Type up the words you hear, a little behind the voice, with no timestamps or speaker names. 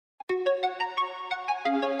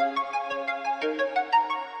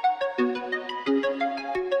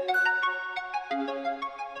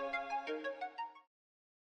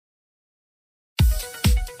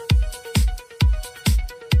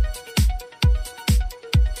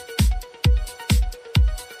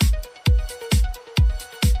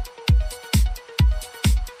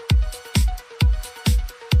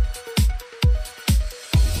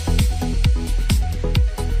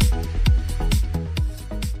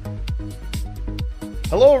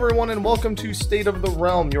Hello everyone and welcome to State of the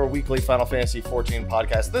Realm, your weekly Final Fantasy XIV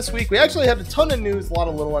podcast. This week we actually had a ton of news, a lot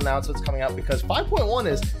of little announcements coming out because 5.1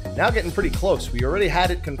 is now getting pretty close. We already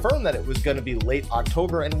had it confirmed that it was going to be late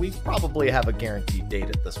October, and we probably have a guaranteed date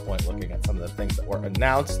at this point looking at some of the things that were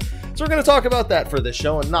announced. So we're going to talk about that for this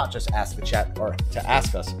show and not just ask the chat or to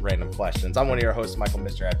ask us random questions. I'm one of your hosts, Michael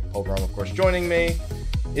Mr. Happy Pogrom. Of course, joining me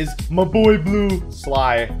is my boy Blue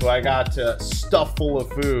Sly, who I got to stuff full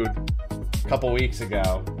of food couple weeks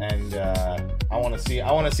ago, and I want to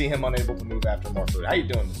see him unable to move after more food. How you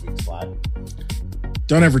doing this week, Slide?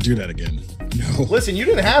 Don't ever do that again. No. Listen, you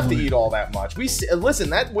didn't have to eat all that much. Listen,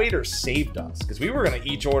 that waiter saved us because we were gonna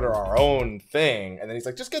each order our own thing, and then he's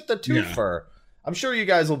like, "Just get the twofer. I'm sure you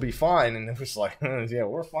guys will be fine." And it was like, "Yeah,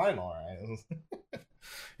 we're fine, all right."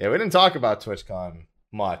 Yeah, we didn't talk about TwitchCon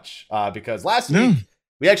much because last week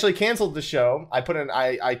we actually canceled the show. I put it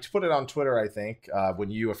on Twitter, I think,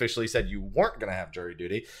 when you officially said you weren't going to have jury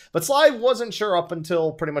duty. But Sly wasn't sure up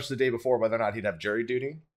until pretty much the day before whether or not he'd have jury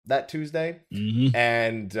duty that Tuesday. Mm-hmm.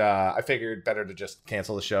 And I figured better to just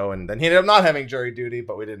cancel the show. And then he ended up not having jury duty,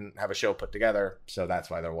 but we didn't have a show put together. So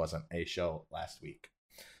that's why there wasn't a show last week.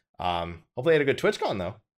 Hopefully you had a good TwitchCon,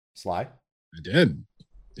 though, Sly. I did.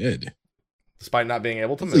 Despite not being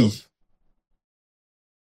able to move.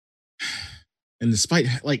 And despite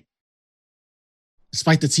the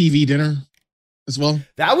TV dinner as well.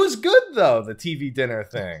 That was good, though, the TV dinner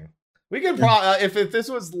thing. We could probably, if this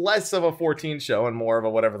was less of a 14 show and more of a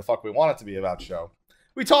whatever the fuck we want it to be about show,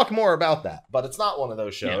 we talk more about that. But it's not one of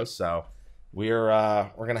those shows, so we're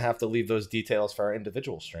going to have to leave those details for our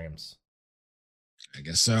individual streams. I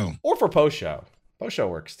guess so. Or for post-show. Post-show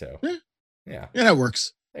works, too. Yeah, that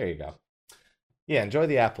works. There you go. Yeah, enjoy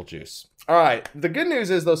the apple juice. All right. The good news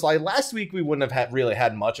is, though, Sly, last week we wouldn't have really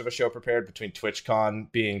had much of a show prepared between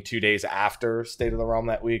TwitchCon being 2 days after State of the Realm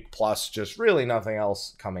that week, plus just really nothing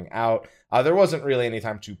else coming out. There wasn't really any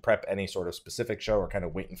time to prep any sort of specific show. We're kind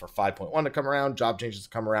of waiting for 5.1 to come around, job changes to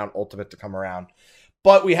come around, Ultimate to come around.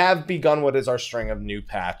 But we have begun what is our string of new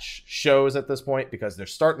patch shows at this point because they're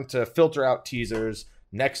starting to filter out teasers.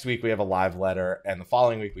 Next week, we have a live letter, and the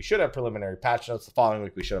following week, we should have preliminary patch notes. The following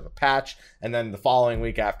week, we should have a patch, and then the following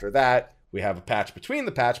week after that, we have a patch between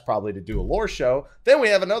the patch, probably to do a lore show. Then we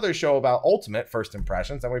have another show about Ultimate, First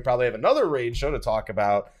Impressions, and we probably have another raid show to talk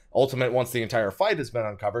about Ultimate once the entire fight has been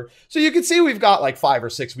uncovered. So you can see we've got like 5 or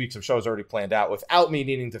 6 weeks of shows already planned out without me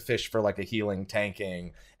needing to fish for like a healing,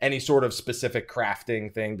 tanking, any sort of specific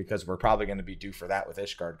crafting thing, because we're probably going to be due for that with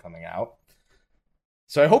Ishgard coming out.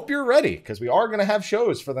 So I hope you're ready, because we are going to have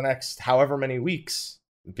shows for the next however many weeks,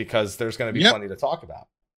 because there's going to be plenty to talk about.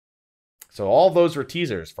 So all those were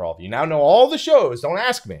teasers for all of you. Now know all the shows. Don't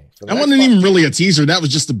ask me. That wasn't even really a teaser. That was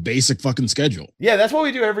just the basic fucking schedule. Yeah, that's what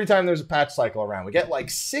we do every time there's a patch cycle around. We get like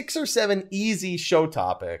 6 or 7 easy show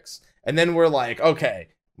topics, and then we're like, okay,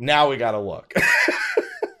 now we got to look.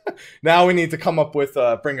 Now we need to come up with,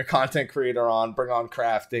 bring a content creator on, bring on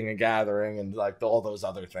crafting and gathering, and like all those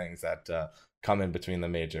other things that come in between the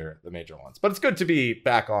major ones. But it's good to be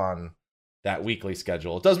back on that weekly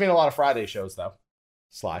schedule. It does mean a lot of Friday shows, though,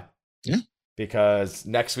 Sly. Yeah. Because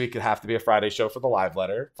next week it'd have to be a Friday show for the live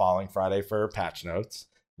letter, following Friday for patch notes.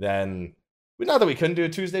 Then, not that we couldn't do a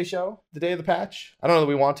Tuesday show the day of the patch. I don't know that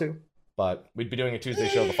we want to, but we'd be doing a Tuesday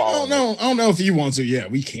show the following week. I don't know if you want to. Yeah,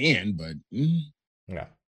 we can, but yeah.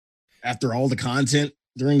 After all the content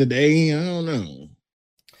during the day, I don't know.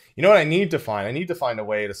 You know what I need to find? I need to find a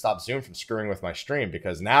way to stop Zoom from screwing with my stream,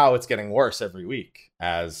 because now it's getting worse every week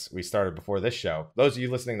as we started before this show. Those of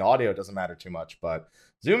you listening to audio, it doesn't matter too much, but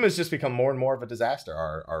Zoom has just become more and more of a disaster,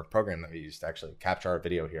 our program that we use to actually capture our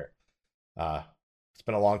video here. It's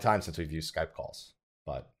been a long time since we've used Skype calls,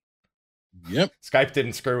 but Skype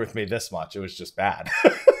didn't screw with me this much. It was just bad.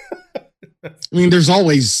 I mean, there's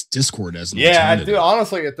always Discord as an alternative. I do.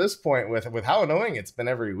 Honestly, at this point, with how annoying it's been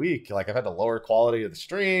every week, like I've had to lower quality of the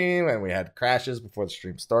stream, and we had crashes before the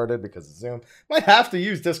stream started because of Zoom. Might have to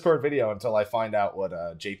use Discord video until I find out what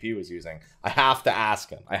JP was using. I have to ask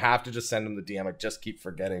him. I have to just send him the DM. I just keep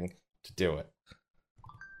forgetting to do it.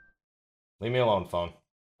 Leave me alone, phone.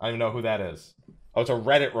 I don't even know who that is. Oh, it's a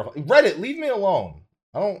Reddit. Reddit, leave me alone.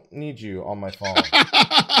 I don't need you on my phone.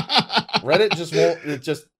 Reddit just won't. It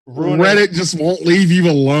just ruin Reddit just won't leave you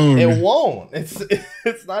alone. It won't.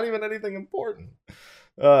 It's not even anything important.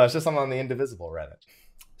 It's just I'm on the Indivisible Reddit.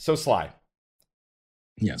 So Sly.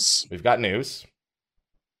 Yes, We've got news.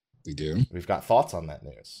 we do. We've got thoughts on that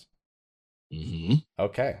news. Mm-hmm.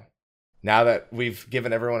 Okay. Now that we've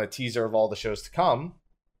given everyone a teaser of all the shows to come,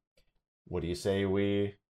 what do you say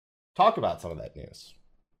we talk about some of that news?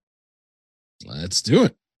 Let's do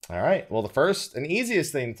it. All right. Well, the first and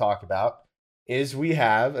easiest thing to talk about is we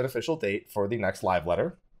have an official date for the next live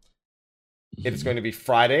letter. It is going to be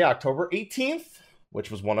Friday, October 18th,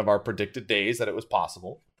 which was one of our predicted days that it was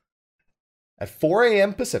possible, at 4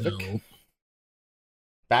 a.m. Pacific. No.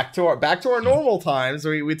 Back to our normal times.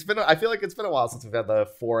 I feel like it's been a while since we've had the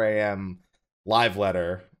 4 a.m. live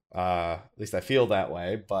letter. At least I feel that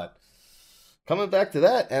way. But coming back to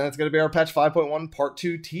that, and it's going to be our patch 5.1 part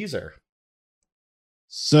 2 teaser.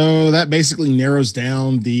 So that basically narrows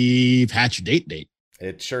down the patch date.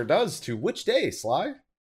 It sure does. To which day, Sly?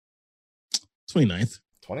 29th.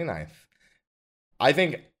 29th. I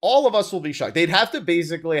think all of us will be shocked. They'd have to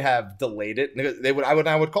basically have delayed it.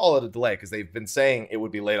 I would call it a delay because they've been saying it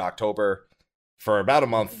would be late October for about a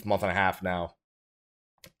month and a half now.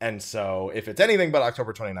 And so if it's anything but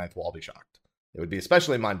October 29th, we'll all be shocked. It would be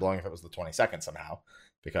especially mind-blowing if it was the 22nd somehow,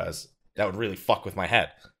 because that would really fuck with my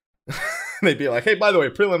head. They'd be like, hey, by the way,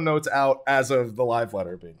 prelim notes out as of the live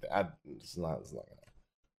letter being... It's not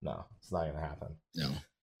gonna happen. No.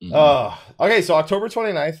 Okay, so October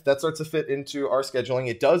 29th, that starts to fit into our scheduling.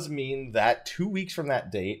 It does mean that 2 weeks from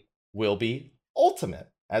that date will be Ultimate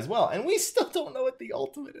as well. And we still don't know what the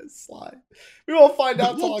Ultimate is, Sly. We won't find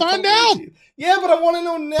out. We'll find out. Yeah, but I want to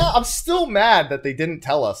know now. I'm still mad that they didn't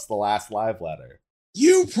tell us the last live letter.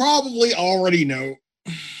 You probably already know.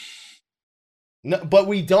 No, but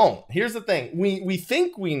we don't. Here's the thing. We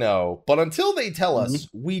think we know, but until they tell us,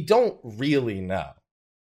 we don't really know.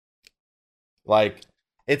 Like...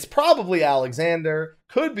 It's probably Alexander,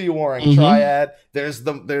 could be Warring Triad. There's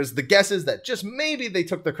the guesses that just maybe they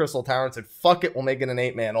took the Crystal Tower and said, fuck it, we'll make it an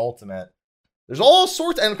 8-man ultimate. There's all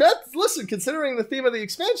sorts, and listen, considering the theme of the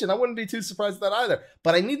expansion, I wouldn't be too surprised at that either.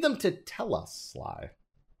 But I need them to tell us, Sly.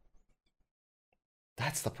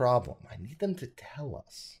 That's the problem. I need them to tell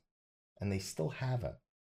us. And they still haven't.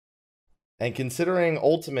 And considering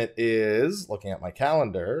Ultimate is, looking at my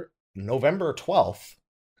calendar, November 12th,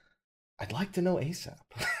 I'd like to know ASAP.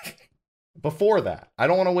 Before that. I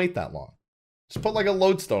don't want to wait that long. Just put like a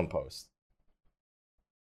lodestone post.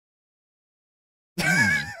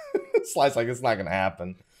 Slice like it's not gonna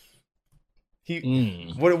happen.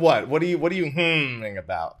 What are you hmming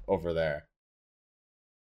about over there?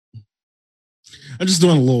 I'm just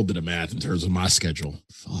doing a little bit of math in terms of my schedule.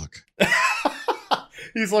 Fuck.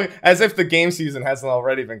 He's like, as if the game season hasn't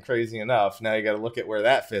already been crazy enough. Now you got to look at where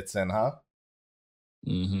that fits in, huh?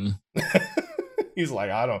 He's like,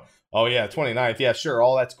 oh yeah, 29th. Yeah, sure.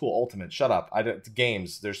 All that's cool. Ultimate. Shut up.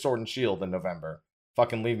 Games. There's Sword and Shield in November.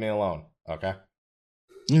 Fucking leave me alone. Okay.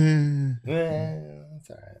 That's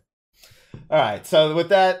all right. All right. So with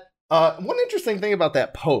that, one interesting thing about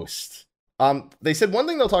that post, they said one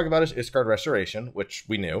thing they'll talk about is Ishgard Restoration, which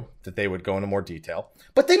we knew that they would go into more detail.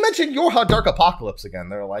 But they mentioned Yorha Dark Apocalypse again.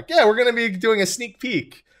 They're like, yeah, we're going to be doing a sneak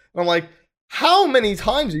peek. And I'm like, how many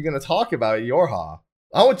times are you going to talk about Yorha?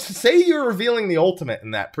 I would say you're revealing the ultimate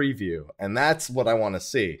in that preview, and that's what I want to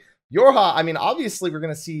see. Yorha, I mean, obviously we're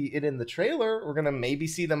going to see it in the trailer. We're going to maybe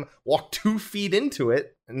see them walk 2 feet into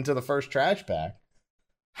the first trash pack.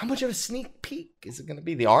 How much of a sneak peek is it going to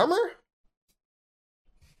be? The armor?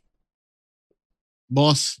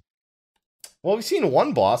 Boss. Well, we've seen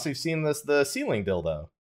one boss. We've seen the ceiling dildo.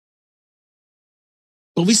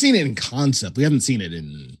 But we've seen it in concept. We haven't seen it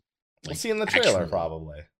in... We'll see in the trailer,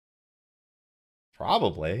 probably.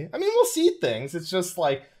 Probably. I mean, we'll see things. It's just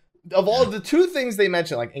like, of all the 2 things they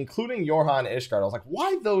mentioned, like including Yorha and Ishgard, I was like,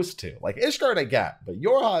 why those 2? Like Ishgard I get, but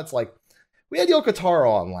Yorha, it's like, we had Yoko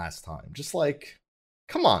Taro on last time. Just like,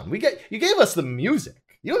 come on, you gave us the music.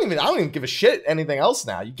 I don't even give a shit anything else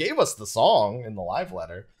now. You gave us the song in the live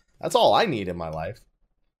letter. That's all I need in my life.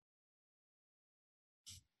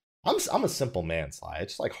 I'm a simple man, Sly.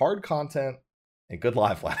 It's just like hard content and good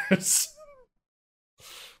live letters.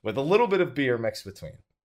 With a little bit of beer mixed between.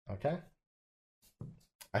 Okay?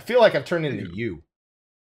 I feel like I've turned into you.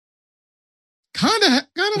 Kind of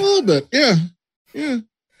a little bit. Yeah.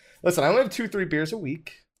 Listen, I only have 2-3 beers a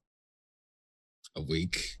week. A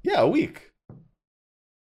week? Yeah, a week.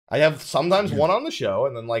 I have sometimes one on the show,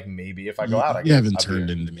 and then like maybe if I go out, I You haven't turned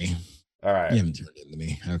into me. All right. You haven't turned into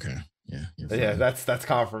me. Okay. Yeah. Yeah, that's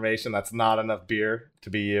confirmation. That's not enough beer to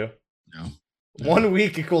be you. No. 1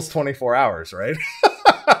 week equals 24 hours, right?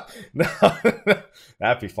 No,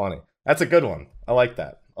 that'd be funny. That's a good one. I like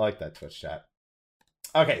that. I like that Twitch chat.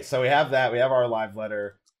 Okay, so we have that. We have our live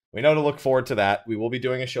letter. We know to look forward to that. We will be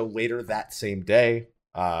doing a show later that same day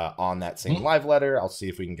on that same live letter. I'll see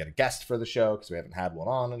if we can get a guest for the show because we haven't had one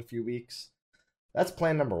on in a few weeks. That's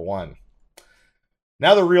plan number one.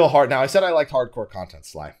 Now the real hard. Now I said I liked hardcore content,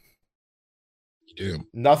 Sly. You do.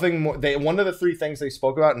 Nothing more. One of the three things they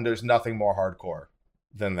spoke about, and there's nothing more hardcore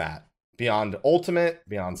than that. Beyond Ultimate,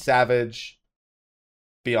 beyond Savage,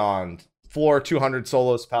 beyond Floor 200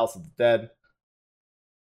 Solos, Palace of the Dead.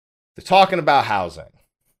 They're talking about housing.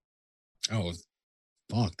 Oh,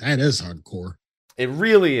 fuck. That is hardcore. It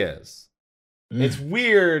really is. It's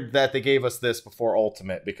weird that they gave us this before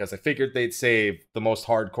Ultimate because I figured they'd save the most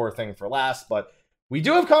hardcore thing for last, but we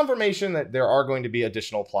do have confirmation that there are going to be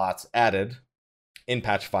additional plots added in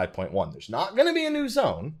patch 5.1. There's not going to be a new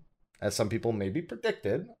zone, as some people maybe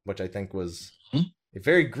predicted, which I think was a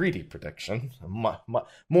very greedy prediction. More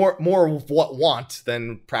what want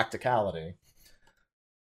than practicality.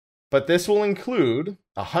 But this will include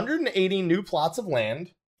 180 new plots of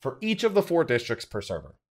land for each of the 4 districts per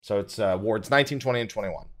server. So it's wards 19, 20, and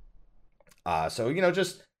 21. So,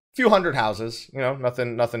 just a few hundred houses,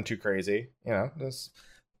 nothing too crazy,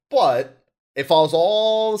 but it follows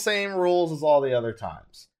all the same rules as all the other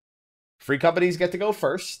times. Free companies get to go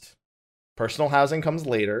first. Personal housing comes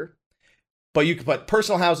later. But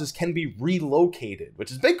personal houses can be relocated, which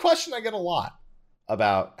is a big question I get a lot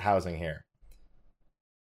about housing here.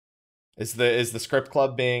 Is the script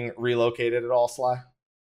club being relocated at all, Sly?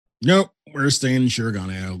 Nope, we're staying in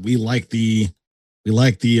Shirogane. We like the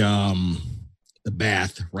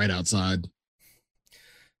bath right outside.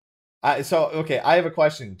 Okay, I have a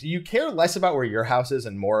question. Do you care less about where your house is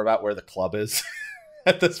and more about where the club is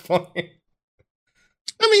at this point?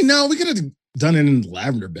 I mean, no, we could have done it in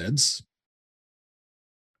lavender beds.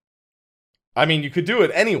 I mean, you could do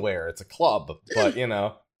it anywhere. It's a club, but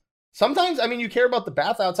sometimes, you care about the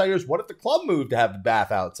bath outside yours. What if the club moved to have the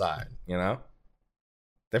bath outside?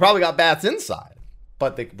 They probably got baths inside,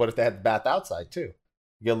 but what if they had the bath outside too?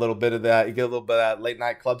 You get a little bit of that. You get a little bit of that late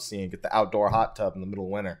night club scene. You get the outdoor hot tub in the middle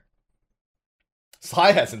of winter.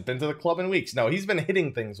 Sly hasn't been to the club in weeks. No, he's been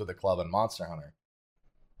hitting things with the club in Monster Hunter.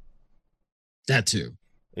 That too.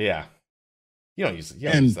 Yeah. You don't use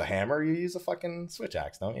the hammer. You use a fucking switch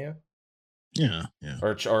axe, don't you? Yeah.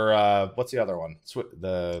 Or what's the other one?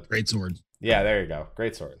 The great sword. Yeah, there you go.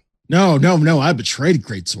 Great sword. No. I betrayed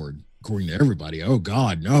great sword. According to everybody. Oh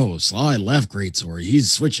God, no. Sly left great sword.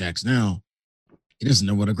 He's switch axe now. He doesn't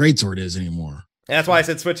know what a great sword is anymore. And that's why I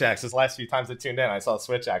said switch axe. This last few times I tuned in, I saw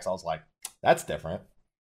switch axe. I was like, that's different.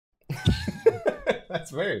 That's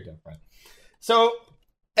very different. So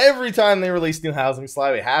every time they release new housing,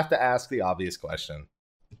 Sly, we have to ask the obvious question.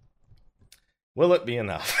 Will it be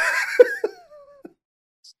enough?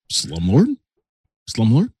 Slumlord?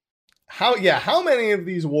 How many of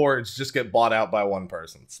these wards just get bought out by one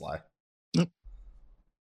person, Sly?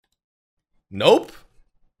 Nope.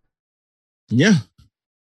 Yeah.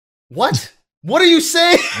 What? What are you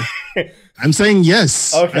saying? I'm saying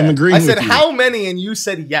yes. Okay. I'm agreeing with you. I said how many and you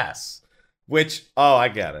said yes. I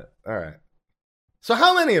get it. All right. So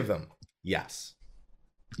how many of them? Yes.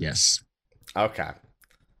 Yes. Okay.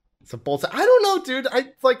 It's a bold. I don't know, dude.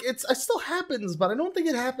 It still happens, but I don't think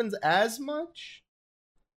it happens as much.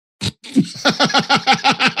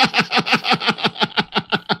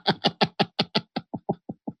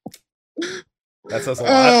 That says a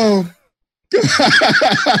lot.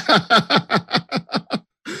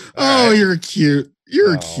 Oh, you're cute.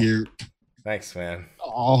 You're cute. Thanks, man.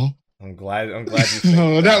 Oh, I'm glad you think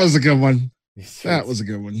that was a good one. That was a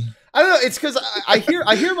good one. I don't know. It's because I hear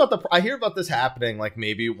about this happening like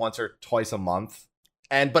maybe once or twice a month,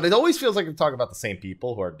 but it always feels like they're talking about the same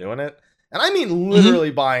people who are doing it, and I mean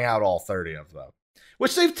literally buying out all 30 of them,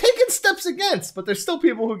 which they've taken steps against, but there's still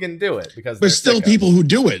people who can do it because there's still people who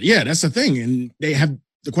do it. Yeah, that's the thing, and they have.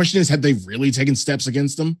 The question is, have they really taken steps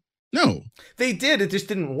against them? No, they did. It just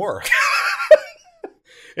didn't work.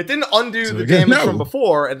 It didn't undo the damage from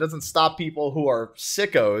before. It doesn't stop people who are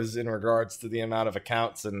sickos in regards to the amount of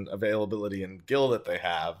accounts and availability and guild that they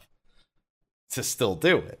have to still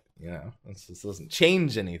do it. It just doesn't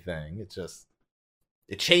change anything.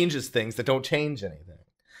 It changes things that don't change anything.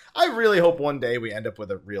 I really hope one day we end up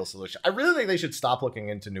with a real solution. I really think they should stop looking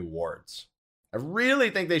into new wards. I really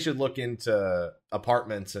think they should look into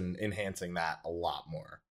apartments and enhancing that a lot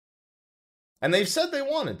more. And they've said they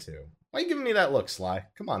wanted to. Why are you giving me that look, Sly?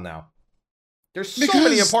 Come on now. There's so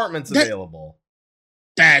many apartments available.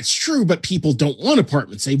 That's true, but people don't want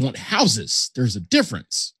apartments. They want houses. There's a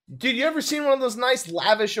difference. Dude, you ever seen one of those nice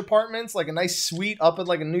lavish apartments, like a nice suite up at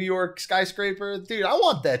like a New York skyscraper? Dude, I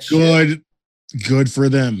want that shit. Good for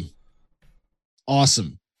them.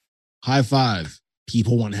 Awesome. High five.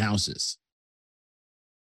 People want houses.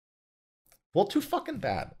 Well, too fucking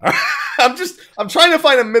bad. I'm trying to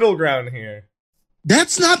find a middle ground here.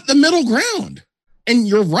 That's not the middle ground. And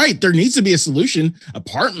you're right. There needs to be a solution.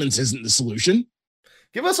 Apartments isn't the solution.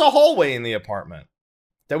 Give us a hallway in the apartment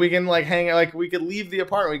that we can like hang out. Like we could leave the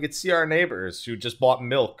apartment. We could see our neighbors who just bought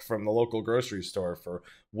milk from the local grocery store for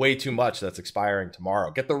way too much that's expiring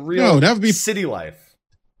tomorrow. Get the real that would be city life.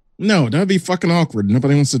 No, that would be fucking awkward.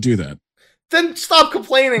 Nobody wants to do that. Then stop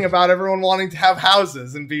complaining about everyone wanting to have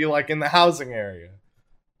houses and be like in the housing area.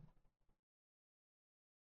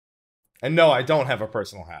 And no, I don't have a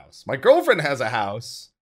personal house. My girlfriend has a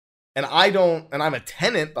house, and I don't, and I'm a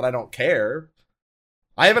tenant, but I don't care.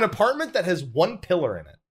 I have an apartment that has one pillar in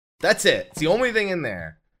it. That's it. It's the only thing in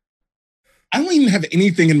there. I don't even have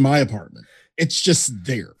anything in my apartment. It's just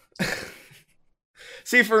there.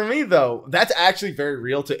 See, for me, though, that's actually very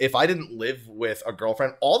real. If I didn't live with a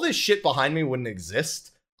girlfriend, all this shit behind me wouldn't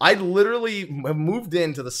exist. I'd literally have moved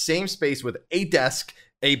into the same space with a desk,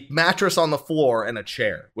 a mattress on the floor, and a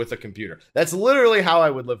chair with a computer. That's literally how I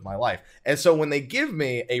would live my life. And so when they give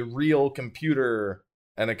me a real computer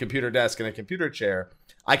and a computer desk and a computer chair,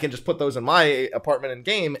 I can just put those in my apartment and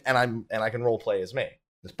game, and I can role play as me.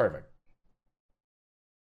 It's perfect.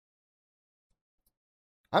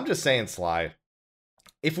 I'm just saying, Sly.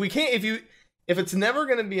 If it's never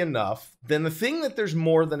going to be enough, then the thing that there's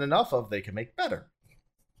more than enough of, they can make better.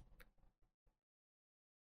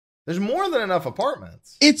 There's more than enough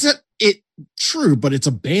apartments. True, but it's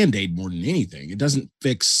a Band-Aid more than anything. It doesn't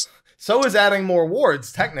fix. So is adding more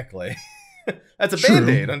wards, technically. That's a True.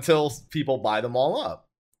 Band-Aid until people buy them all up.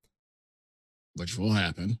 Which will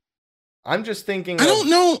happen. I'm just thinking. I don't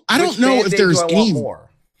know if there's any more.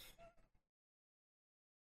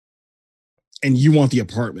 And you want the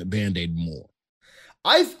apartment Band-Aid more.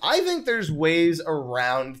 I think there's ways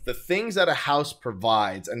around the things that a house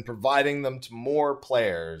provides and providing them to more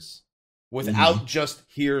players without just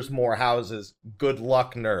here's more houses, good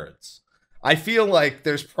luck nerds. I feel like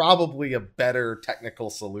there's probably a better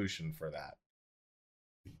technical solution for that.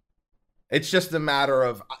 It's just a matter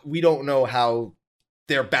of we don't know how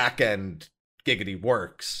their back end giggity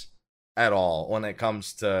works at all when it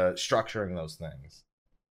comes to structuring those things.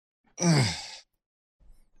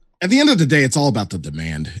 At the end of the day, it's all about the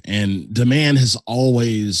demand, and demand has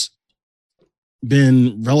always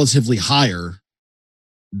been relatively higher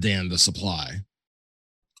than the supply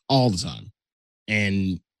all the time.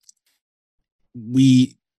 And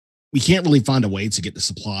we can't really find a way to get the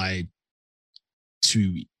supply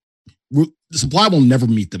the supply will never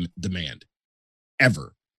meet the demand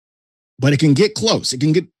ever, but it can get close. It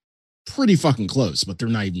can get pretty fucking close, but they're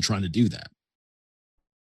not even trying to do that.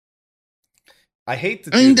 I hate to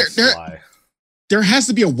do this, Sly. There has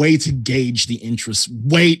to be a way to gauge the interest.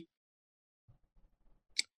 Wait.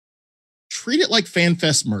 Treat it like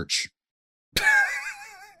FanFest merch.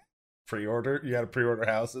 Pre-order? You gotta pre-order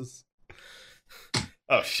houses?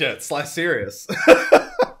 Oh shit, Sly serious.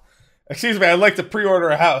 Excuse me, I'd like to pre-order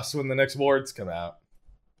a house when the next wards come out.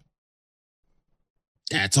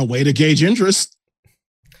 That's a way to gauge interest.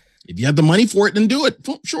 If you have the money for it, then do it.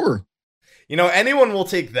 Sure. You know, anyone will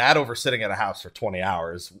take that over sitting at a house for 20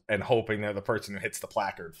 hours and hoping they're the person who hits the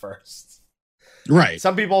placard first. Right.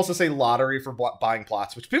 Some people also say lottery for buying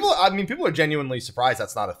plots, which people are genuinely surprised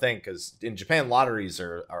that's not a thing, because in Japan, lotteries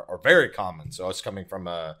are very common. So us coming from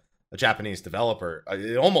a Japanese developer,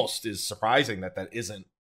 it almost is surprising that isn't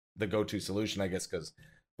the go-to solution, I guess, because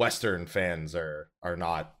Western fans are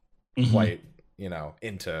not quite,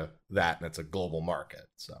 into that, and it's a global market.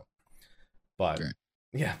 So, but... Right.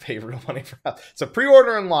 Yeah, pay real money for house. So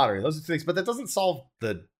pre-order and lottery, those are things, but that doesn't solve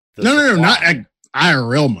the no, not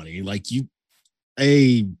IRL money. Like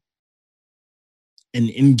an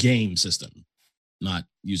in-game system, not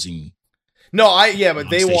using. No, but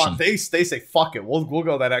they say fuck it, we'll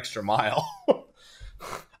go that extra mile.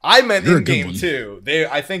 I meant in-game too.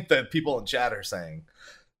 I think that people in chat are saying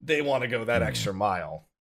they want to go that extra mile.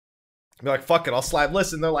 Be like, fuck it, I'll slap.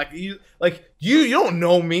 Listen, they're like, you don't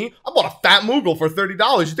know me. I bought a fat Moogle for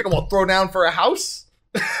 $30. You think I'm gonna throw down for a house?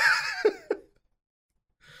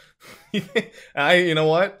 You know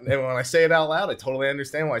what? And when I say it out loud, I totally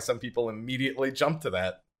understand why some people immediately jump to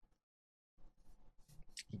that.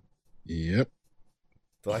 Yep.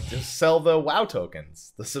 They're like, just sell the WoW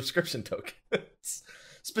tokens, the subscription tokens.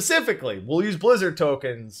 Specifically, we'll use Blizzard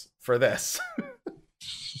tokens for this.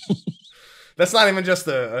 That's not even just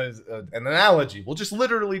an analogy. We'll just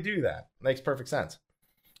literally do that. Makes perfect sense.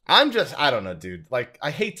 I don't know, dude. Like,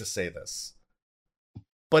 I hate to say this,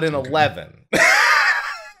 but in 11,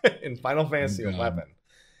 in Final Fantasy 11,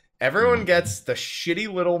 everyone gets the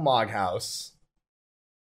shitty little Mog house.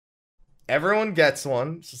 Everyone gets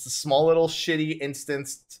one. It's just a small little shitty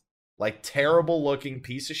instanced, like, terrible looking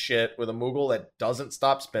piece of shit with a Moogle that doesn't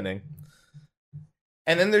stop spinning.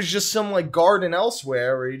 And then there's just some, like, garden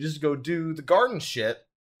elsewhere where you just go do the garden shit,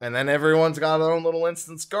 and then everyone's got their own little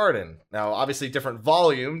instance garden. Now, obviously, different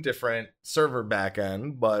volume, different server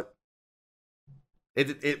backend, but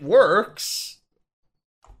it works.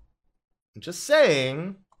 I'm just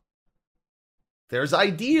saying, there's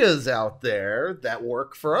ideas out there that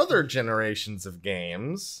work for other generations of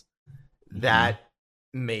games that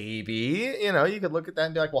maybe, you know, you could look at that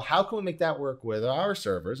and be like, well, how can we make that work with our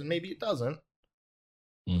servers? And maybe it doesn't.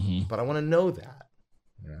 But I want to know that.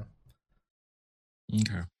 You know?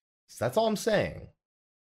 Okay. So that's all I'm saying.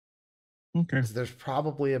 Okay. There's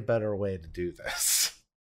probably a better way to do this.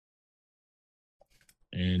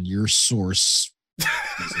 And your source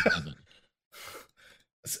is 11.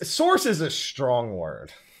 Source is a strong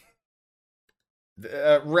word.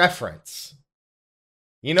 Reference.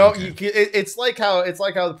 You know, it's like how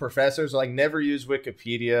the professors are like, never use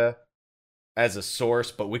Wikipedia as a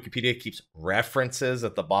source, but Wikipedia keeps references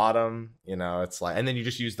at the bottom. You know, it's like, and then you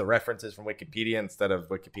just use the references from Wikipedia instead of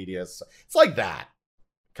Wikipedia. It's like that,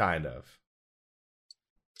 kind of.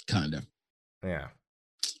 Yeah.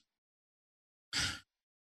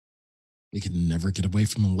 We can never get away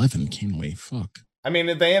from 11, can we? Fuck. I mean,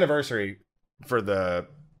 the anniversary for the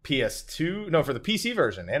for the PC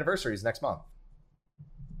version, anniversary is next month.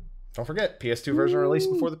 Don't forget, PS2 version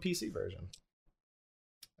released before the PC version.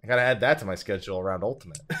 I gotta add that to my schedule around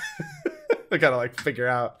Ultimate. I gotta like figure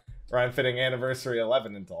out where I'm fitting Anniversary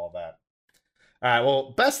 11 into all that. All right,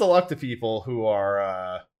 well, best of luck to people who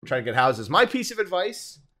are trying to get houses. My piece of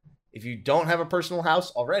advice, if you don't have a personal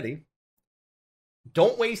house already,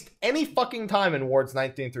 don't waste any fucking time in wards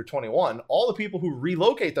 19 through 21. All the people who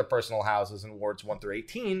relocate their personal houses in wards 1 through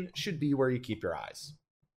 18 should be where you keep your eyes.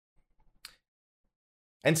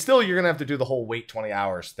 And still, you're going to have to do the whole wait 20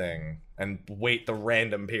 hours thing and wait the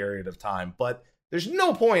random period of time. But there's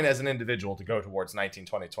no point as an individual to go towards 19,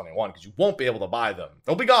 20, 21 because you won't be able to buy them.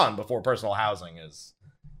 They'll be gone before personal housing is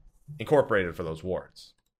incorporated for those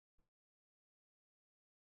wards.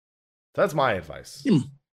 So that's my advice.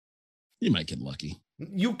 You might get lucky.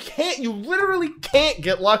 You literally can't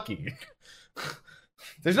get lucky.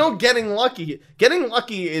 There's no getting lucky. Getting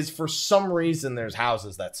lucky is for some reason there's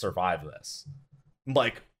houses that survive this.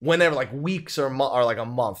 Like whenever, like weeks or like a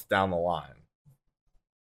month down the line.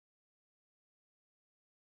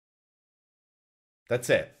 That's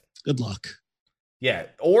it. Good luck. Yeah,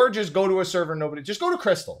 or just go to a server just go to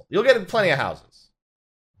Crystal. You'll get plenty of houses.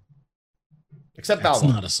 Except that's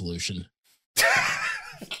Balmont. Not a solution.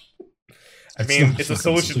 I mean, it's a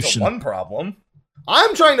solution to one problem.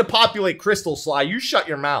 I'm trying to populate Crystal, Sly. You shut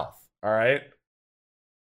your mouth. All right.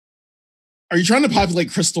 Are you trying to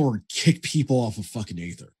populate Crystal or kick people off of fucking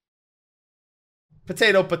Aether?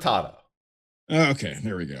 Potato, potato. Okay,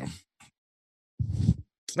 there we go.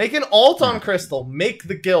 Make an alt on Crystal, make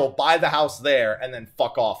the guild, buy the house there, and then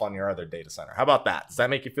fuck off on your other data center. How about that? Does that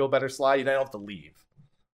make you feel better, Sly? You don't have to leave.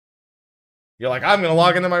 You're like, I'm going to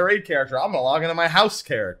log into my raid character. I'm going to log into my house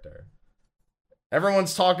character.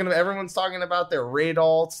 Everyone's talking about their raid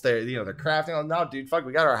alts, their crafting. No, dude, fuck,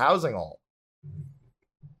 we got our housing alt.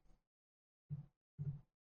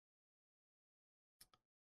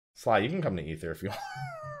 Sly, you can come to Aether if you want.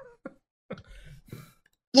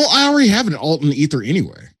 Well, I already have an alt in Aether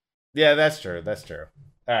anyway. Yeah, that's true. All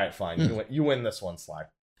right, fine. Yeah. You win this one, Sly.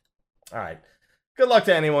 All right. Good luck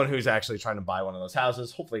to anyone who's actually trying to buy one of those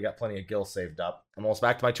houses. Hopefully you got plenty of gil saved up. I'm almost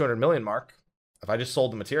back to my 200 million mark. If I just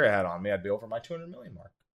sold the materia I had on me, I'd be over my 200 million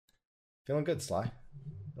mark. Feeling good, Sly.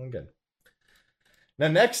 Feeling good. Now,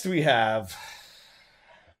 next we have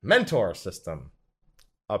mentor system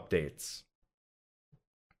updates.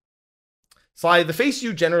 Sly, the face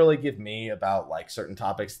you generally give me about like certain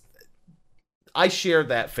topics, I share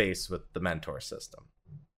that face with the mentor system.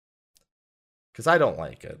 Because I don't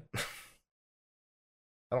like it.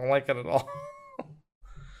 I don't like it at all.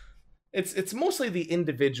 It's mostly the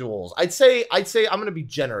individuals. I'd say I'm going to be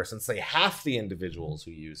generous and say half the individuals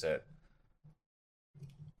who use it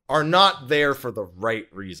are not there for the right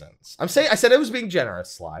reasons. I said I was being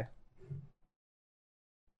generous, Sly.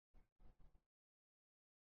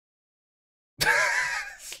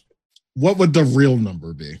 What would the real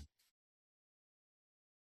number be?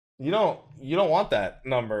 You don't want that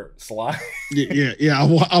number, Sly. Yeah.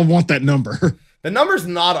 I want that number. The number's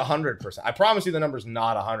not 100%. I promise you, the number's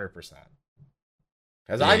not 100%.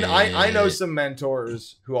 Because I know some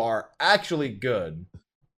mentors who are actually good.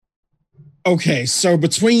 Okay, so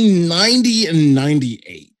between 90 and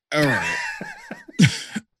 98. All right.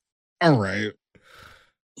 All right.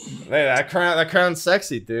 Hey, that crown's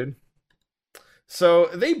sexy, dude. So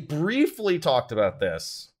they briefly talked about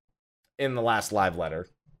this in the last live letter.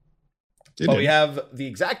 But we have the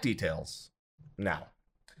exact details now.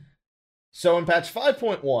 So in patch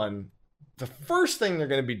 5.1, the first thing they're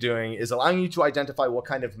going to be doing is allowing you to identify what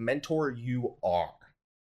kind of mentor you are.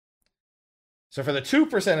 So for the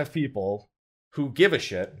 2% of people who give a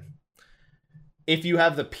shit, if you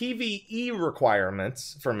have the PvE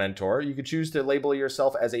requirements for mentor, you could choose to label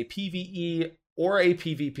yourself as a PvE or a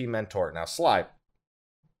PvP mentor. Now, Sly,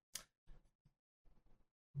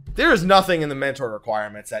 there is nothing in the mentor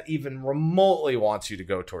requirements that even remotely wants you to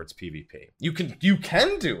go towards PvP. You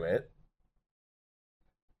can do it.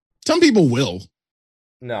 Some people will.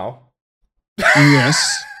 No.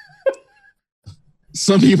 Yes.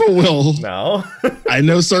 Some people will. No. I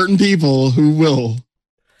know certain people who will.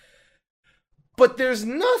 But there's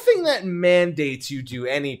nothing that mandates you do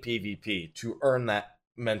any PvP to earn that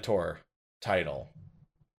mentor title.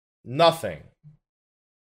 Nothing.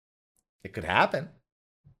 It could happen.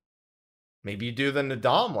 Maybe you do the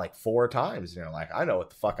Naadam like 4 times, and you're like, I know what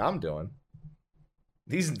the fuck I'm doing.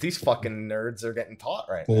 These fucking nerds are getting taught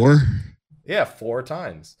right now. 4? Yeah, 4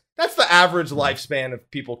 times. That's the average lifespan of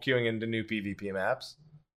people queuing into new PvP maps.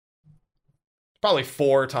 Probably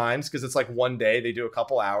 4 times, because it's like one day they do a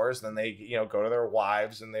couple hours, then they go to their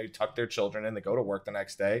wives and they tuck their children in, they go to work the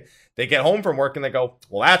next day. They get home from work and they go,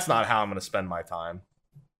 well, that's not how I'm going to spend my time.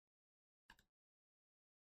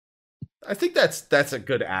 I think that's a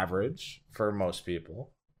good average for most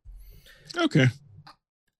people. Okay.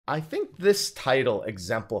 I think this title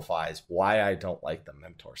exemplifies why I don't like the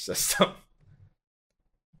mentor system.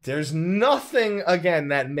 There's nothing, again,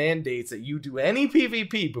 that mandates that you do any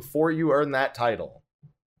PvP before you earn that title.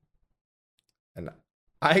 And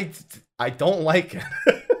I don't like it.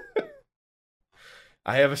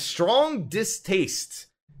 I have a strong distaste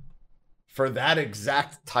for that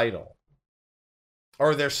exact title.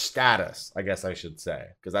 Or their status, I guess I should say.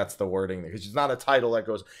 Because that's the wording. Because it's not a title that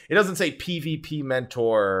goes... It doesn't say PvP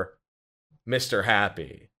Mentor Mr.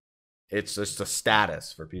 Happy. It's just a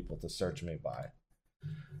status for people to search me by.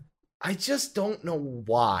 I just don't know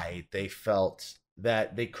why they felt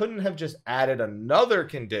that they couldn't have just added another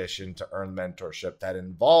condition to earn mentorship that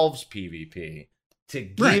involves PvP to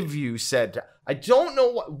give you said... I don't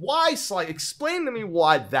know why... Explain to me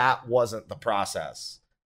why that wasn't the process.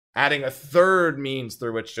 Adding a third means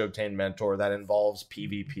through which to obtain mentor that involves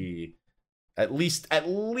PvP. At least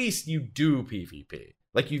you do PvP.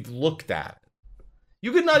 Like, you've looked at it.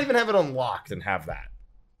 You could not even have it unlocked and have that.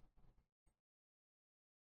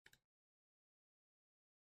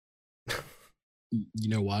 You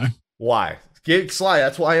know why? Why? Sly,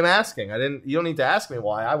 that's why I'm asking. You don't need to ask me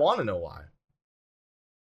why. I want to know why.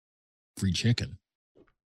 Free chicken.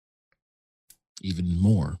 Even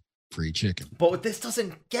more free chicken. But this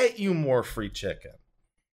doesn't get you more free chicken.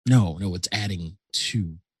 No, it's adding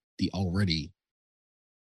to the already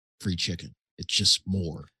free chicken. It's just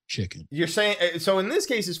more chicken. You're saying, so in this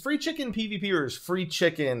case, is free chicken PvP or is free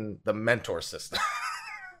chicken the mentor system?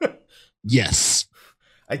 Yes.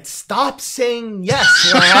 I'd stop saying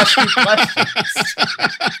yes when I ask you questions.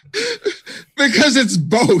 Because it's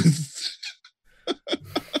both.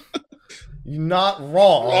 You're not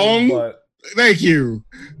wrong. But thank you.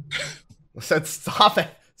 I said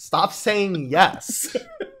stop saying yes.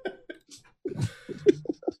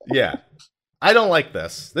 Yeah. I don't like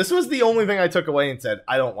this. This was the only thing I took away and said,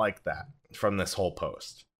 I don't like that from this whole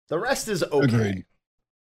post. The rest is okay.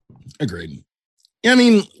 Agreed. Yeah, I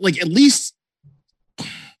mean, like, at least,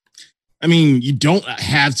 you don't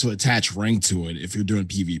have to attach rank to it if you're doing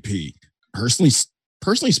PvP.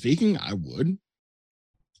 Personally speaking, I would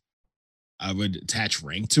attach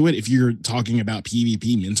rank to it if you're talking about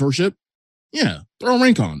PvP mentorship. Yeah, throw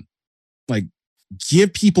rank on. Like,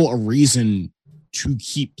 give people a reason to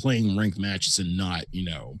keep playing ranked matches and not,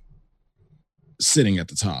 sitting at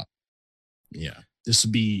the top. Yeah, this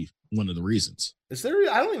would be one of the reasons. I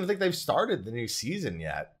don't even think they've started the new season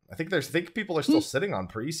yet. I think people are still sitting on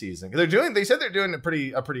preseason. They said they're doing a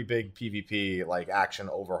pretty big PvP like action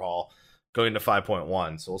overhaul going to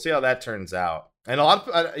 5.1. So we'll see how that turns out. And a lot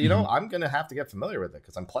of I'm gonna have to get familiar with it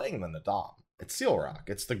because I'm playing the Naadam. It's Seal Rock.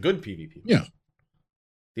 It's the good PvP. Yeah,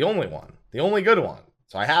 the only one, the only good one.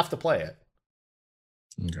 So I have to play it.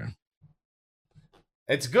 Okay.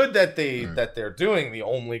 It's good that they're doing the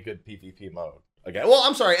only good PvP mode again. Well,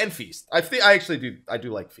 I'm sorry, and Feast. I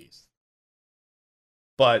do like Feast.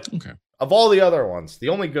 But of all the other ones, the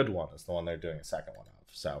only good one is the one they're doing a second one of.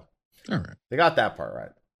 So all right, they got that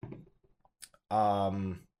part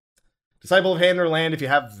right. Disciple of Hand or Land. If you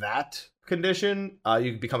have that condition,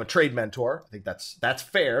 you can become a trade mentor. I think that's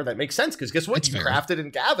fair. That makes sense because guess what? You crafted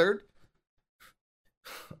and gathered.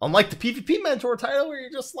 Unlike the PvP mentor title, where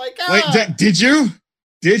you're just like, wait, did you?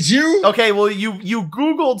 Did you? Okay, well, you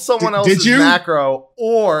Googled someone else's macro,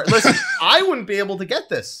 or listen, I wouldn't be able to get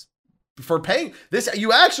this for paying this.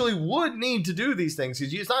 You actually would need to do these things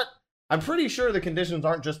because it's not. I'm pretty sure the conditions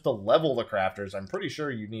aren't just to level the crafters. I'm pretty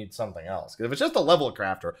sure you need something else. Because if it's just a level a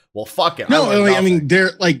crafter, well, fuck it. No, I mean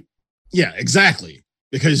they're like, yeah, exactly.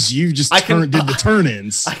 Because you just did the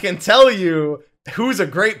turn-ins. I can tell you who's a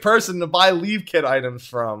great person to buy leave kit items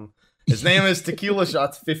from. His name is Tequila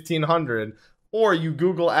Shots 1500. Or you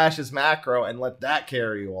Google Ash's macro and let that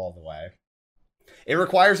carry you all the way. It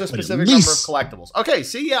requires a specific number of collectibles. Okay,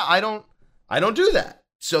 see, yeah, I don't do that.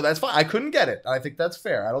 So that's fine. I couldn't get it. I think that's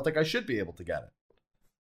fair. I don't think I should be able to get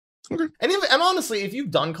it. Okay. And honestly, if you've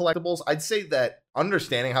done collectibles, I'd say that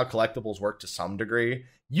understanding how collectibles work to some degree,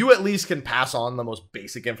 you at least can pass on the most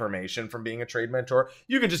basic information from being a trade mentor.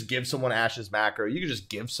 You can just give someone Ash's macro. You can just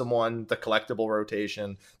give someone the collectible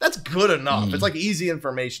rotation. That's good enough. It's like easy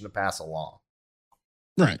information to pass along.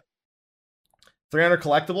 Right. 300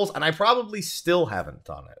 collectibles, and I probably still haven't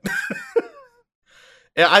done it.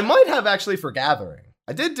 I might have actually for Gathering.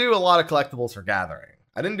 I did do a lot of collectibles for Gathering.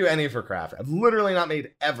 I didn't do any for crafting. I've literally not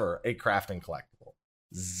made ever a crafting collectible.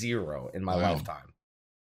 0 in my lifetime.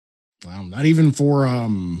 Wow, not even for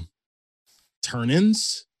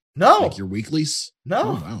turn-ins? No. Like your weeklies? No.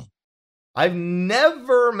 Oh, wow. I've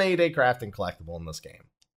never made a crafting collectible in this game.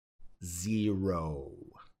 0.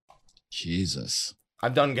 Jesus.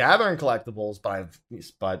 I've done gathering collectibles,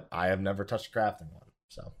 but I have never touched a crafting one.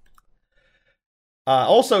 So,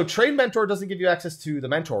 also, Trade Mentor doesn't give you access to the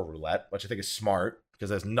Mentor Roulette, which I think is smart because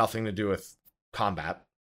it has nothing to do with combat.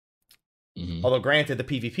 Although, granted, the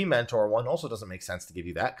PvP Mentor one also doesn't make sense to give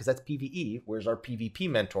you that because that's PvE. Where's our PvP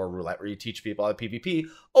Mentor Roulette, where you teach people how to PvP?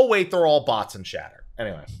 Oh wait, they're all bots and shatter.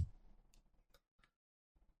 Anyway.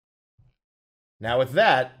 Now with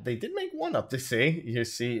that, they did make one up. You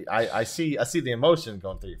see, I see the emotion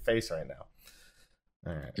going through your face right now.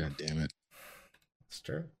 All right. God damn it. That's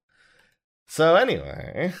true. So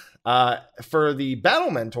anyway, for the battle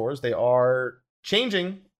mentors, they are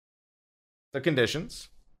changing the conditions.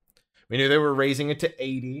 We knew they were raising it to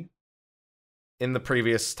 80 in the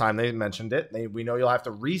previous time they mentioned it. We know you'll have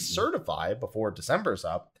to recertify before December's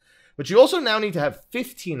up, but you also now need to have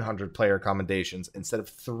 1,500 player commendations instead of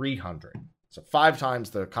 300. So 5 times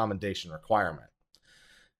the commendation requirement.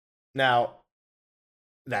 Now,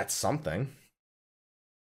 that's something.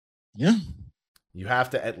 Yeah. You have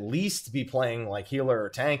to at least be playing like healer or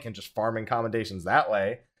tank and just farming commendations that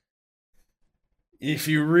way. If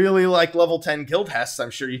you really like level 10 guild tests,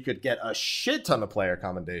 I'm sure you could get a shit ton of player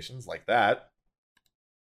commendations like that.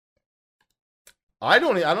 I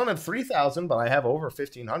don't have 3,000, but I have over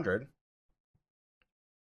 1,500.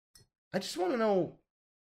 I just want to know,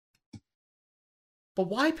 but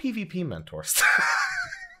why PvP mentors?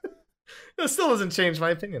 It still doesn't change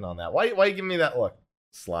my opinion on that. Why you giving me that look,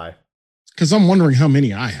 Sly? Because I'm wondering how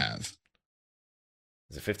many I have.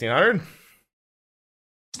 Is it 1,500?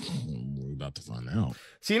 We're about to find out.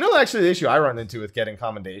 So, actually the issue I run into with getting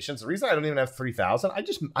commendations, the reason I don't even have 3,000,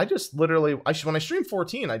 I just literally, when I stream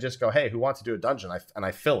 14, I just go, hey, who wants to do a dungeon? And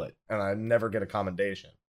I fill it, and I never get a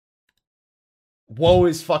commendation. Woe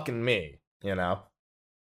is fucking me,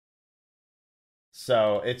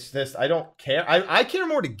 So it's this, I don't care. I care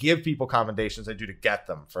more to give people commendations than I do to get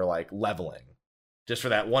them for like leveling. Just for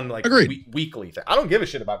that one like weekly thing. I don't give a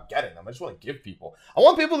shit about getting them. I just want to give people. I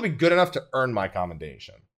want people to be good enough to earn my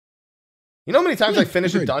commendation. You know how many times I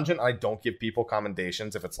finish a dungeon and I don't give people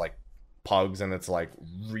commendations if it's like pugs and it's like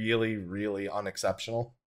really, really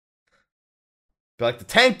unexceptional? But like the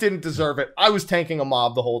tank didn't deserve it. I was tanking a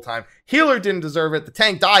mob the whole time. Healer didn't deserve it. The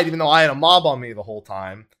tank died even though I had a mob on me the whole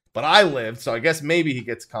time. But I lived, so I guess maybe he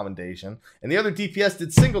gets commendation. And the other DPS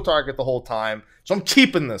did single target the whole time, so I'm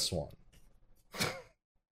keeping this one.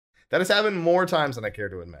 That has happened more times than I care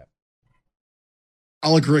to admit.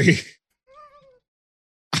 I'll agree.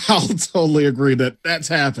 I'll totally agree that that's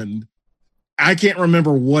happened. I can't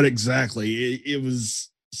remember what exactly. It was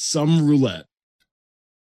some roulette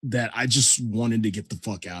that I just wanted to get the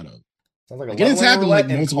fuck out of. Sounds like it's happened like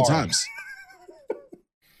multiple times.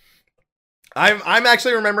 I'm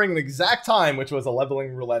actually remembering an exact time, which was a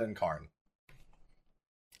leveling roulette in Karn.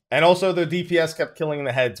 And also the DPS kept killing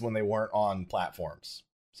the heads when they weren't on platforms.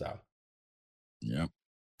 So yeah.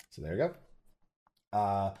 So there you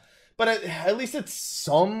go. But at least it's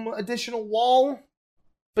some additional wall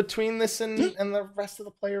between this and the rest of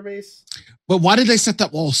the player base. But why did they set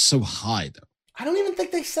that wall so high, though? I don't even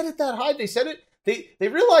think they set it that high. They said it. They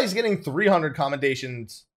realized getting 300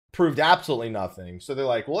 commendations proved absolutely nothing. So they're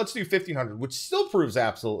like, well, let's do 1,500, which still proves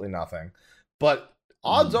absolutely nothing. But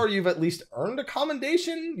odds are you've at least earned a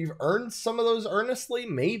commendation. You've earned some of those earnestly.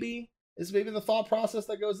 Maybe the thought process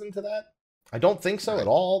that goes into that. I don't think so at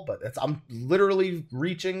all, but I'm literally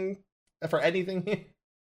reaching for anything here.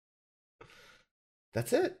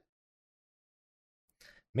 That's it.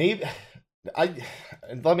 Maybe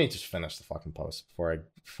let me just finish the fucking post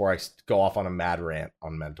before I go off on a mad rant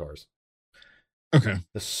on mentors. Okay.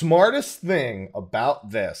 The smartest thing about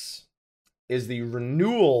this is the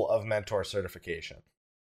renewal of mentor certification.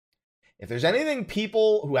 If there's anything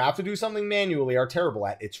people who have to do something manually are terrible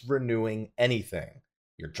at, it's renewing anything.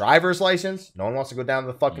 Your driver's license, no one wants to go down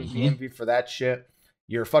to the fucking DMV for that shit.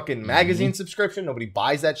 Your fucking magazine subscription, nobody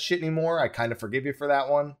buys that shit anymore. I kind of forgive you for that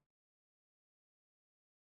one.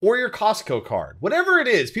 Or your Costco card. Whatever it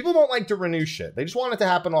is, people don't like to renew shit. They just want it to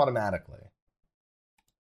happen automatically.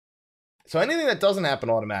 So anything that doesn't happen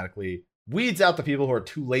automatically weeds out the people who are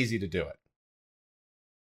too lazy to do it.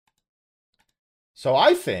 So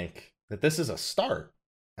I think that this is a start,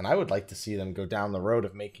 and I would like to see them go down the road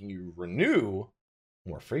of making you renew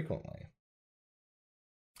more frequently.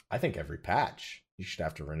 I think every patch you should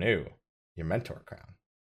have to renew your mentor crown.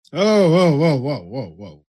 Oh,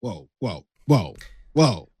 whoa.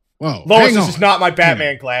 Lois, this is not my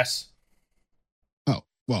Batman class.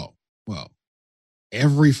 Whoa.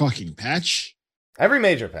 Every fucking patch? Every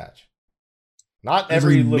major patch. Not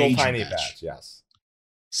every little tiny patch, yes.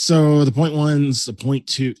 So the 0.1s, the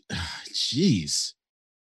 0.2, jeez.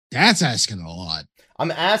 That's asking a lot.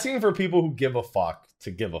 I'm asking for people who give a fuck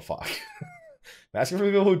to give a fuck. I'm asking for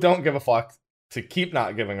people who don't give a fuck to keep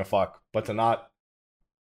not giving a fuck, but to not.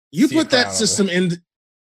 You put that system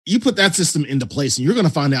into place, and you're going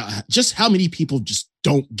to find out just how many people just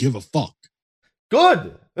don't give a fuck.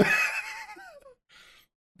 Good.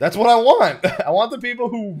 That's what I want. I want the people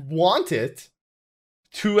who want it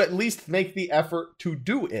to at least make the effort to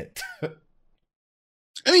do it.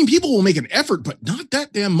 I mean, people will make an effort, but not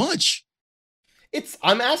that damn much.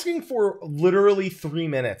 I'm asking for literally 3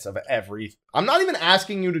 minutes of every. I'm not even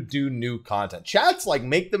asking you to do new content. Chat's like,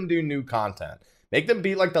 make them do new content. Make them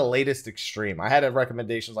be like the latest extreme. I had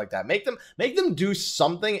recommendations like that. Make them do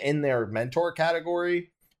something in their mentor category.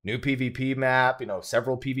 New PvP map,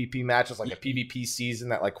 several PvP matches, like a PvP season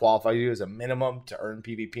that like qualify you as a minimum to earn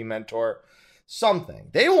PvP mentor. Something.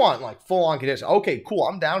 They want like full-on condition. Okay, cool.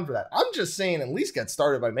 I'm down for that. I'm just saying at least get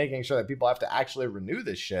started by making sure that people have to actually renew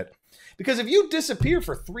this shit. Because if you disappear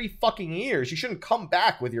for 3 fucking years, you shouldn't come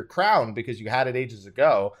back with your crown because you had it ages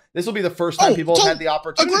ago. This will be the first time people have had the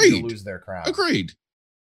opportunity to lose their crown. Agreed.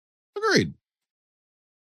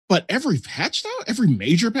 But every patch though? Every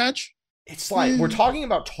major patch? It's like we're talking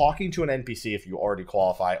about talking to an NPC if you already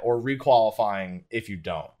qualify or requalifying if you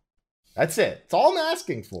don't. That's it. It's all I'm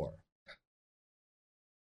asking for.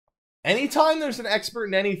 Anytime there's an expert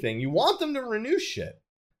in anything, you want them to renew shit.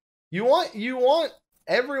 You want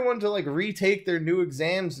everyone to like retake their new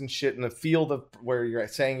exams and shit in the field of where you're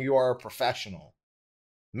saying you are a professional.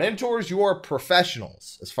 Mentors, you are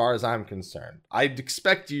professionals as far as I'm concerned. I'd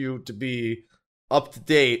expect you to be up to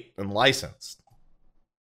date and licensed.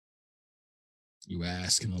 You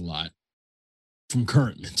asking a lot from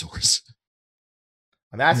current mentors.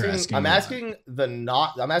 I'm asking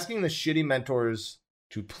the shitty mentors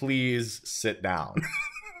to please sit down.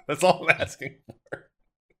 That's all I'm asking for.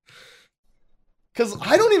 Because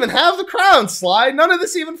I don't even have the crown, Sly. None of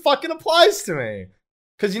this even fucking applies to me.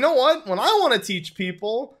 Because you know what? When I want to teach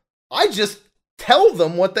people, I just tell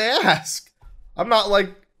them what they ask. I'm not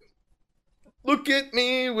like, look at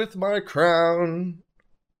me with my crown.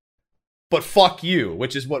 But fuck you,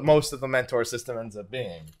 which is what most of the mentor system ends up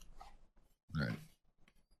being. Right.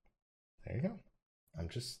 There you go.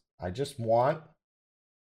 I just want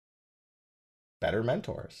better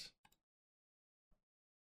mentors.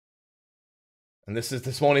 And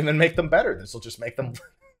this won't even make them better. This will just make them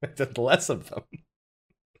less of them.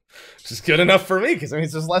 Which is good enough for me, because it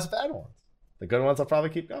means there's less bad ones. The good ones I'll probably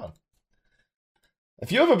keep going.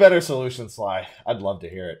 If you have a better solution, Sly, I'd love to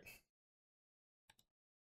hear it.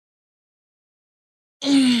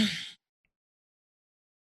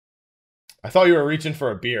 I thought you were reaching for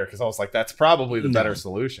a beer, because I was like, that's probably the better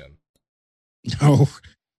solution. No.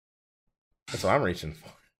 That's what I'm reaching for.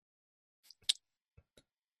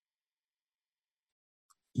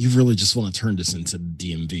 you really just want to turn this into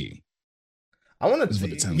DMV. I want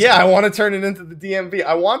to, yeah, like. I want to turn it into the DMV.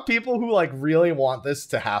 I want people who like really want this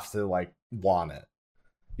to have to like want it.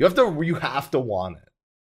 You have to want it.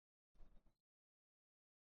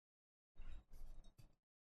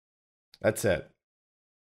 That's it.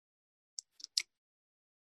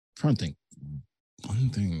 I'm trying to think.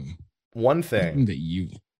 One thing that you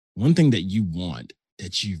want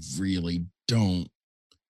that you really don't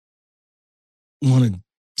want to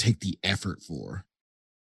take the effort for.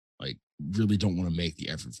 Like, really don't want to make the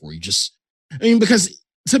effort for. You just, I mean, because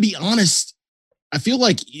to be honest, I feel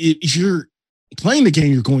like if you're playing the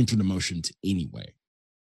game, you're going through the motions anyway.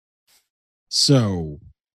 So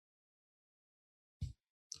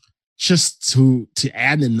just to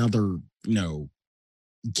add another,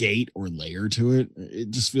 gate or layer to it,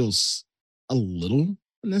 it just feels a little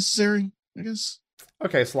unnecessary, I guess.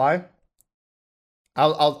 Okay, Sly.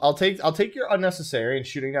 I'll take your unnecessary and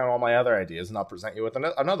shooting down all my other ideas, and I'll present you with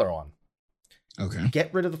another one. Okay.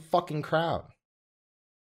 Get rid of the fucking crown.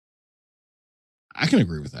 I can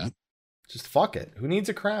agree with that. Just fuck it. Who needs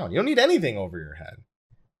a crown? You don't need anything over your head.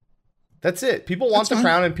 That's it. People want the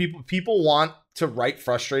crown, and people want to write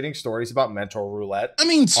frustrating stories about mentor roulette. I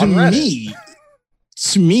mean,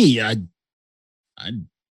 to me, I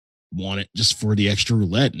want it just for the extra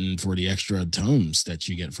roulette and for the extra tomes that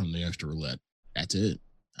you get from the extra roulette. That's it.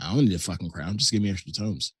 I don't need a fucking crown. Just give me extra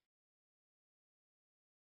tomes.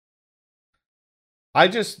 I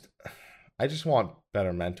just want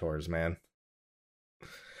better mentors, man.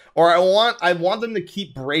 Or I want them to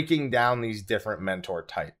keep breaking down these different mentor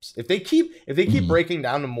types. If they keep breaking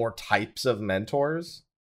down to more types of mentors,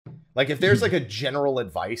 like if there's like a general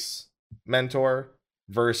advice mentor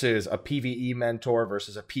versus a PvE mentor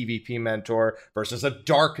versus a PvP mentor versus a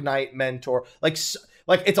Dark Knight mentor, like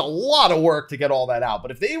it's a lot of work to get all that out.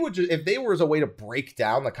 But if they were as a way to break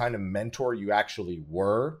down the kind of mentor you actually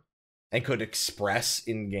were and could express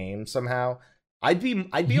in game somehow, I'd be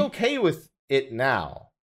okay with it now.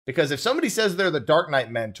 Because if somebody says they're the Dark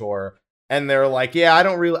Knight mentor and they're like, yeah,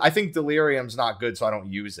 I think Delirium's not good, so I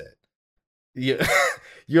don't use it.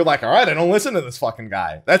 You're like, all right, I don't listen to this fucking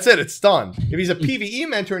guy. That's it. It's done. If he's a PvE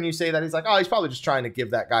mentor and you say that, he's like, oh, he's probably just trying to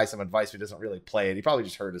give that guy some advice who doesn't really play it. He probably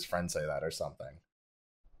just heard his friend say that or something.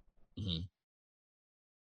 Mm-hmm.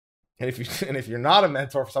 And if you're not a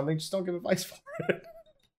mentor for something, just don't give advice for it.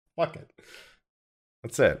 Fuck it.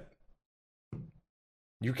 That's it.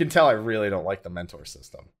 You can tell I really don't like the mentor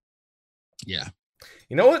system. Yeah.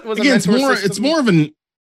 You know what was again, a mentor system?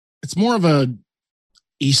 It's more of a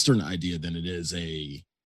Eastern idea than it is a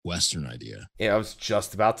Western idea. Yeah, I was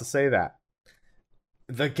just about to say that.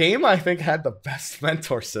 The game I think had the best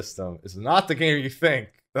mentor system is not the game you think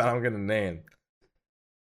that I'm going to name.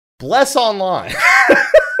 Bless Online.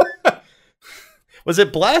 Was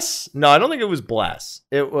it Bless? No, I don't think it was Bless.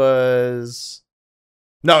 It was...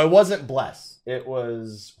 No, it wasn't Bless. It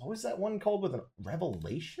was... What was that one called with a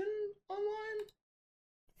Revelation Online?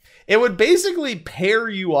 It would basically pair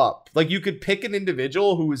you up. Like, you could pick an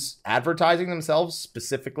individual who was advertising themselves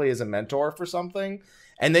specifically as a mentor for something,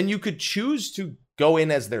 and then you could choose to go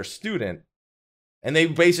in as their student. And they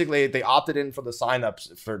opted in for the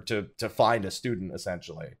signups to find a student,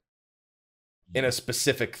 essentially, in a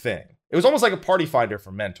specific thing. It was almost like a party finder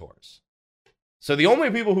for mentors. So the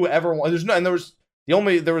only people who ever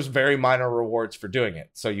there was very minor rewards for doing it.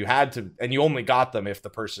 So you had to, and you only got them if the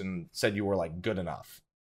person said you were like good enough.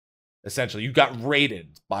 Essentially, you got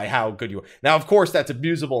rated by how good you were. Now, of course, that's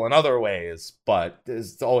abusable in other ways, but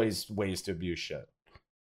there's always ways to abuse shit.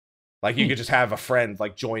 Like, you could just have a friend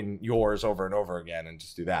like join yours over and over again and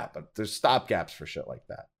just do that. But there's stopgaps for shit like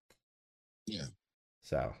that. Yeah.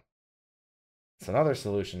 So it's another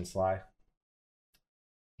solution, Sly.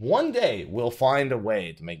 One day we'll find a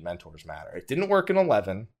way to make mentors matter. It didn't work in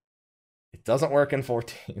 11. It doesn't work in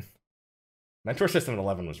 14. Mentor system in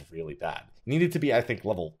 11 was really bad. It needed to be, I think,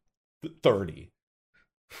 level 30.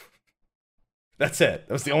 That's it.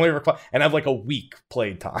 That was the only requirement. And have like a week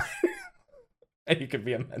played time. And you could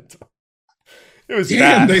be a mentor. It was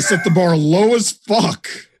bad. They set the bar low as fuck.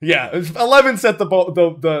 Yeah, 11 set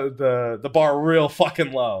the bar real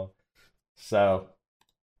fucking low. So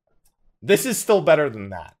this is still better than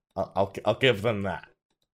that. I'll give them that.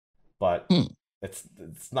 But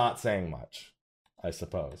it's not saying much, I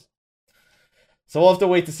suppose. So we'll have to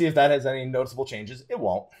wait to see if that has any noticeable changes. It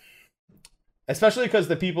won't. Especially because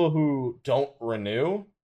the people who don't renew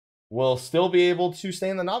will still be able to stay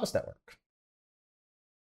in the novice network.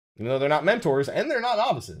 Even though they're not mentors and they're not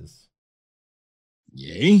novices.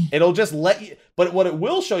 Yay. It'll just let you... But what it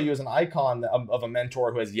will show you is an icon of a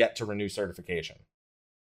mentor who has yet to renew certification.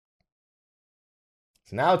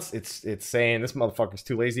 So now it's saying this motherfucker's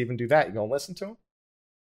too lazy to even do that. You gonna listen to him?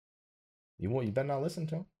 You better not listen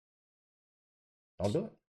to him. Don't do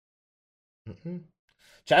it.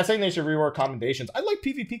 Chat saying they should rework commendations. I like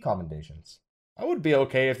PvP commendations. I would be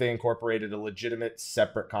okay if they incorporated a legitimate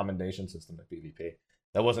separate commendation system at PvP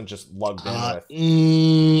that wasn't just lugged in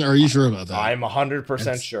with. Are you sure about that? I'm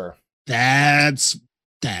 100% sure. That's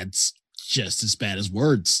just as bad as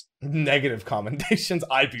words. Negative commendations.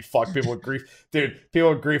 I'd be fucked. People would grief. Dude, people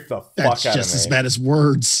would grief the fuck out of me. That's just as bad as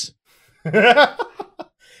words.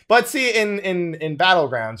 But see, in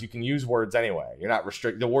Battlegrounds, you can use words anyway. You're not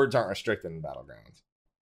restricted. The words aren't restricted in Battlegrounds.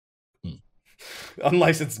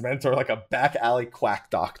 Unlicensed mentor, like a back alley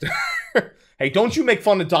quack doctor. Hey, don't you make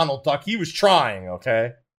fun of Donald Duck. He was trying,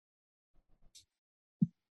 okay?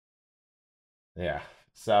 Yeah.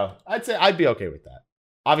 So I'd say I'd be okay with that.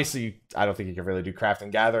 Obviously, I don't think you can really do craft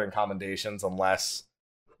and gather and commendations unless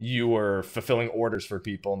you were fulfilling orders for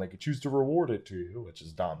people and they could choose to reward it to you, which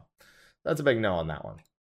is dumb. That's a big no on that one.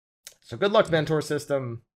 So good luck, mentor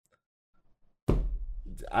system.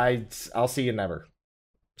 I'll see you never,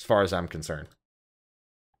 as far as I'm concerned.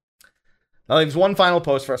 Now, there's one final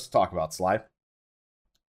post for us to talk about, Sly.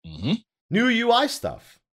 New UI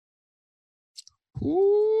stuff.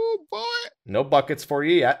 Ooh, boy. No buckets for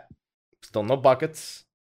you yet. Still no buckets.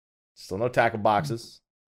 Still no tackle boxes.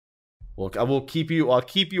 I'll keep you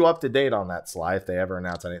up to date on that, Sly, if they ever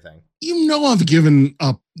announce anything. You know I've given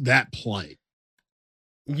up that play.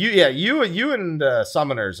 You and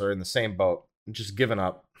Summoners are in the same boat. Just giving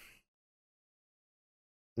up.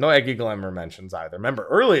 No Eggy Glimmer mentions either. Remember,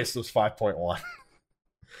 earliest was 5.1.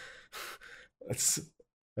 It's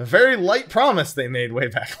a very light promise they made way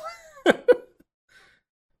back.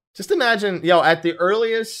 Just imagine, at the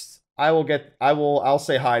earliest, I'll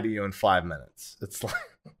say hi to you in 5 minutes. It's like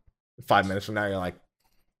 5 minutes from now, you're like,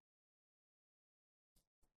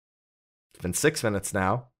 it's been 6 minutes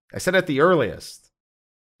now. I said at the earliest.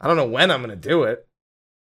 I don't know when I'm going to do it.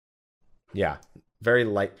 Yeah, very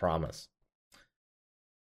light promise.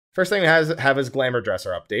 First thing we have is Glamour Dresser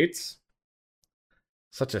updates.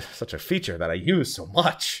 Such a feature that I use so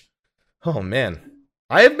much. Oh, man.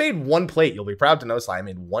 I have made one plate. You'll be proud to know, Sly. I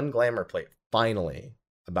made one Glamour plate, finally,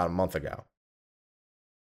 about a month ago.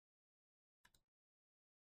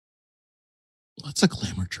 What's a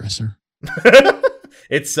Glamour Dresser?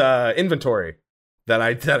 It's inventory that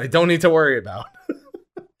I don't need to worry about.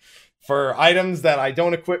 For items that I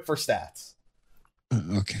don't equip for stats.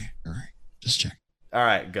 Okay. All right. Just check. All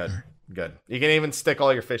right. Good. Good. You can even stick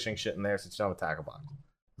all your fishing shit in there since you don't have a tackle box.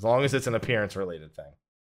 As long as it's an appearance related thing.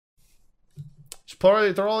 Just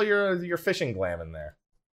throw all your fishing glam in there.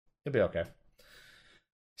 You'll be okay.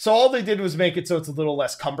 So all they did was make it so it's a little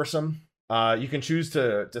less cumbersome. You can choose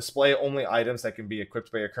to display only items that can be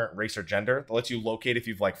equipped by your current race or gender. It lets you locate if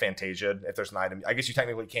you've Fantasia, if there's an item. I guess you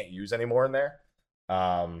technically can't use anymore in there.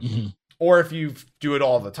 Or if you do it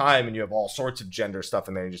all the time and you have all sorts of gender stuff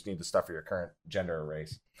in there, you just need the stuff for your current gender or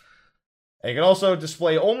race. And you can also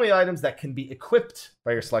display only items that can be equipped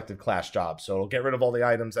by your selected class job. So it'll get rid of all the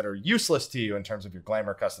items that are useless to you in terms of your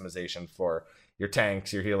glamour customization for your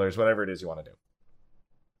tanks, your healers, whatever it is you want to do.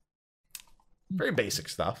 Very basic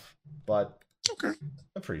stuff, but okay,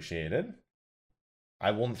 appreciated.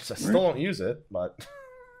 Still don't use it, but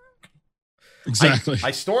exactly.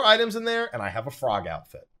 I store items in there, and I have a frog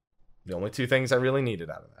outfit. The only two things I really needed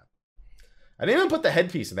out of that. I didn't even put the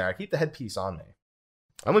headpiece in there. I keep the headpiece on me.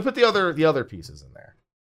 I only put the other pieces in there.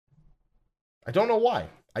 I don't know why.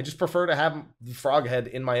 I just prefer to have the frog head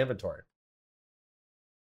in my inventory.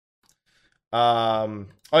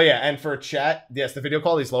 Oh yeah, and for chat, yes, the video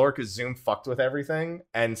quality is lower because Zoom fucked with everything,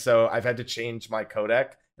 and so I've had to change my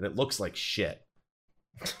codec, and it looks like shit.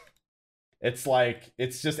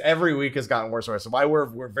 It's just every week has gotten worse and worse. So why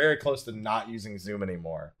we're very close to not using Zoom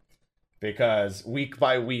anymore, because week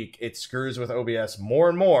by week it screws with OBS more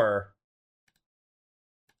and more,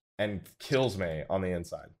 and kills me on the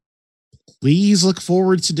inside. Please look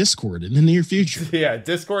forward to Discord in the near future. Yeah,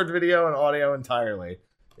 Discord video and audio entirely.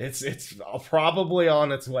 It's probably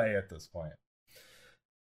on its way at this point.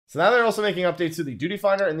 So now they're also making updates to the Duty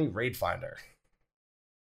Finder and the Raid Finder.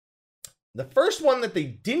 The first one that they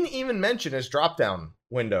didn't even mention is drop-down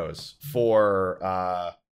windows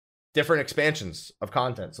for different expansions of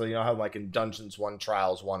content. So you know how like in Dungeons 1,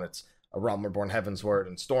 Trials 1, it's A Realm Reborn, Heavensward,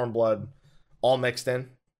 and Stormblood all mixed in.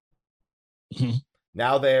 Mm-hmm.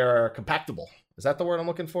 Now they're compactable. Is that the word I'm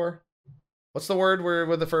looking for? What's the word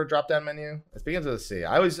for a drop-down menu? It begins with a C.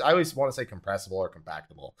 I always want to say compressible or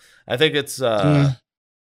compactable. I think it's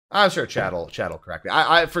I'm sure chat will correct me.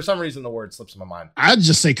 I for some reason the word slips my mind. I'd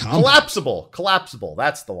just say compact. Collapsible.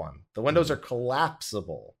 That's the one. The windows are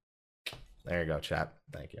collapsible. There you go, chat.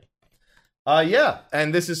 Thank you. Yeah,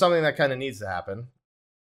 and this is something that kind of needs to happen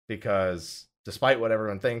because despite what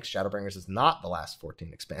everyone thinks, Shadowbringers is not the last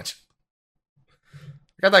 14 expansion.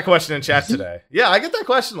 I got that question in chat today. Yeah, I get that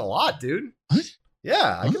question a lot, dude. What?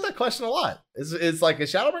 Yeah, I get that question a lot. Is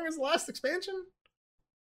Shadowbringers the last expansion?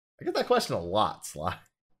 I get that question a lot, Sly.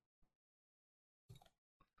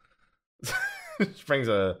 Which brings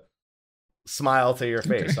a smile to your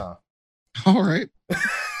face, huh? All right.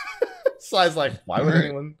 Sly's like, why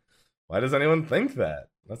does anyone think that?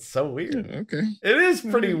 That's so weird. Okay. It is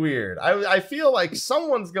pretty weird. I feel like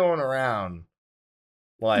someone's going around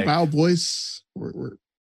like Wild Boys. We're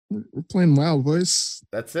playing Wild Boys.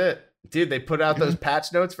 That's it. Dude, they put out those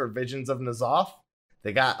patch notes for Visions of N'Zoth.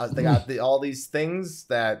 They got all these things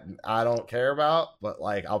that I don't care about, but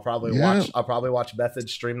like I'll probably watch Method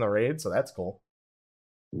stream the raid, so that's cool.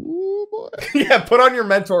 Ooh, boy. Yeah, put on your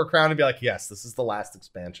mentor crown and be like, yes, this is the last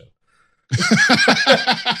expansion.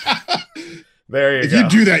 There you go. If you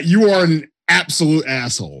do that, you are an absolute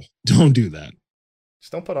asshole. Don't do that.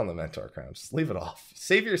 Just don't put on the mentor crown. Just leave it off.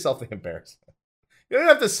 Save yourself the embarrassment. You don't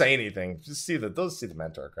have to say anything. Just see the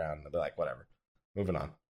mentor crown. And they'll be like, whatever. Moving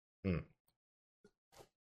on.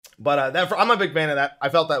 But I'm a big fan of that. I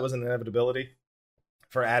felt that was an inevitability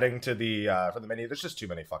for adding to the for the menu. There's just too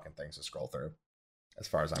many fucking things to scroll through, as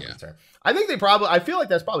far as I'm concerned. I feel like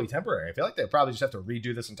that's probably temporary. I feel like they probably just have to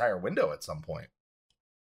redo this entire window at some point.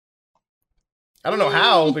 I don't know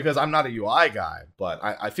how because I'm not a UI guy, but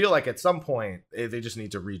I feel like at some point they just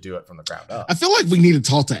need to redo it from the ground up. I feel like we need to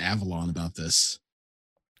talk to Avalon about this.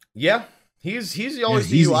 Yeah, he's always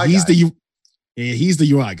the UI guy. He's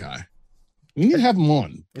the UI guy. We need to have him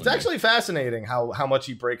on. It's actually fascinating how much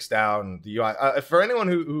he breaks down the UI. For anyone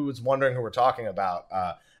who's wondering who we're talking about,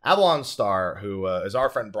 Avalon Star, who is our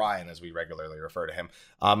friend Brian, as we regularly refer to him,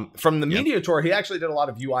 from the media tour, he actually did a lot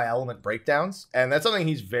of UI element breakdowns, and that's something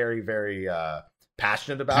he's very, very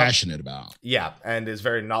passionate about. Yeah, and is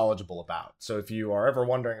very knowledgeable about. So if you are ever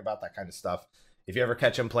wondering about that kind of stuff, if you ever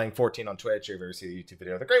catch him playing 14 on Twitch, or you ever see a YouTube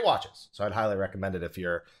video, they're great watches. So I'd highly recommend it if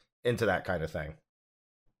you're into that kind of thing.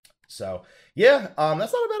 So yeah,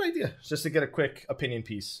 that's not a bad idea. Just to get a quick opinion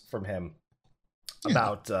piece from him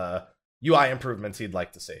about UI improvements he'd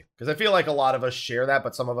like to see. Because I feel like a lot of us share that,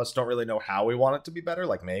 but some of us don't really know how we want it to be better,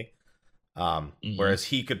 like me. Whereas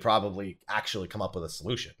he could probably actually come up with a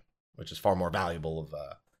solution, which is far more valuable of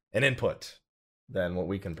an input than what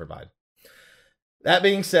we can provide. That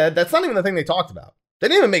being said, that's not even the thing they talked about. They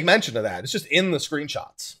didn't even make mention of that. It's just in the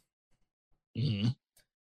screenshots.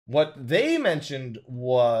 What they mentioned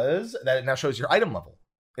was that it now shows your item level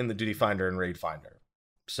in the Duty Finder and Raid Finder.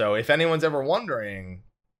 So if anyone's ever wondering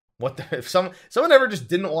if someone ever just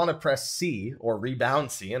didn't want to press C or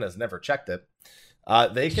rebound C and has never checked it,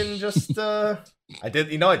 they can just I did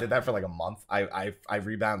that for like a month. I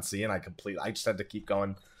rebound C and I just had to keep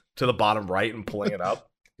going to the bottom right and pulling it up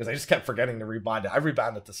because I just kept forgetting to rebind it. I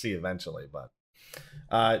rebounded to C eventually, but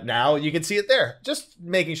now you can see it there. Just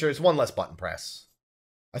making sure it's one less button press.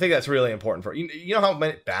 I think that's really important for you know how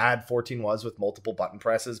bad 14 was with multiple button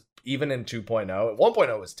presses, even in 2.0.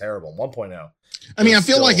 1.0 was terrible. 1.0. I mean, I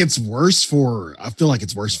feel like it's worse for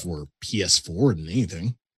PS4 than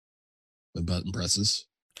anything. The button presses.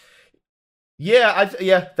 Yeah,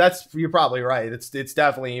 you're probably right. It's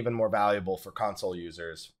definitely even more valuable for console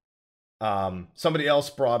users. Somebody else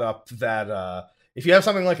brought up that if you have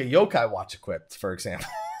something like a Yokai Watch equipped, for example,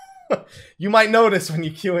 you might notice when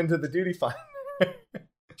you queue into the Duty Finder.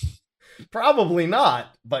 Probably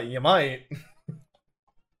not, but you might.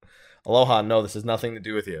 Aloha, no, this has nothing to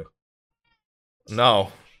do with you.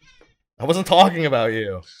 No, I wasn't talking about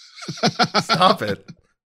you. Stop it.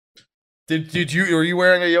 Were you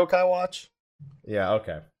wearing a Yokai Watch? Yeah,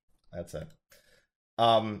 okay. That's it.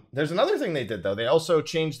 There's another thing they did, though. They also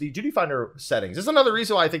changed the Duty Finder settings. This is another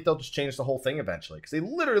reason why I think they'll just change the whole thing eventually, because they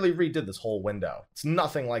literally redid this whole window. It's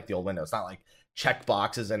nothing like the old window. It's not like check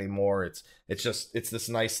boxes anymore. It's this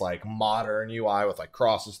nice like modern UI with like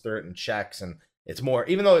crosses through it and checks, and it's more,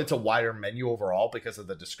 even though it's a wider menu overall because of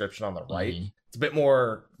the description on the right, it's a bit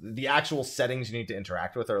more, the actual settings you need to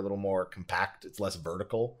interact with are a little more compact. It's less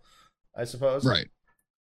vertical, I suppose. Right.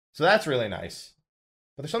 So that's really nice.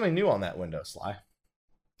 But there's something new on that window, Sly.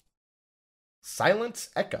 Silent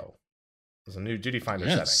Echo is a new Duty Finder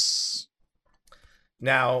setting.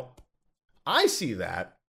 Now, I see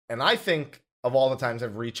that, and I think of all the times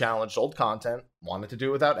I've re-challenged old content, wanted to do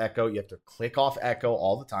it without Echo. You have to click off Echo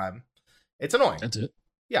all the time. It's annoying. That's it.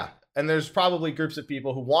 Yeah, and there's probably groups of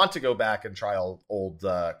people who want to go back and try old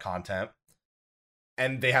content,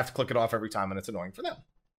 and they have to click it off every time, and it's annoying for them.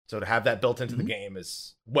 So to have that built into the game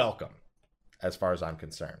is welcome, as far as I'm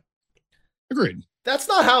concerned. Agreed. That's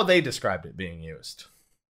not how they described it being used.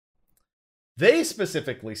 They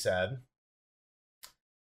specifically said,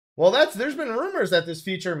 well, there's been rumors that this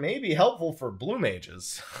feature may be helpful for blue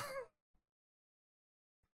mages.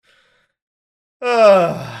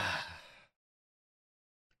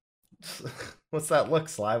 What's that look,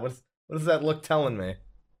 Sly? What is that look telling me?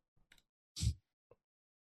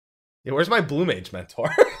 Yeah, where's my blue mage mentor?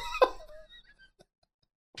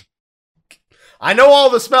 I know all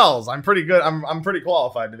the spells. I'm pretty good. I'm pretty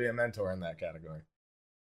qualified to be a mentor in that category.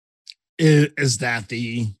 Is that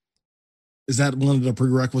one of the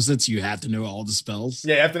prerequisites? You have to know all the spells?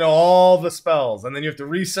 Yeah, you have to know all the spells, and then you have to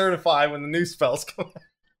recertify when the new spells come.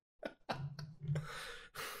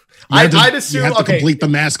 I'd assume you have to complete the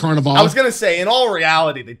Mass Carnival. I was gonna say, in all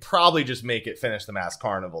reality, they'd probably just make it finish the Mass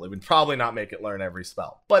Carnival. They would probably not make it learn every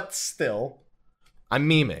spell. But still, I'm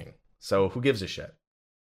memeing, so who gives a shit?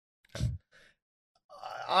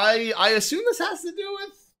 I assume this has to do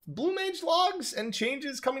with Blue Mage logs and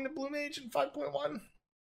changes coming to Blue Mage in 5.1.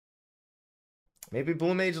 Maybe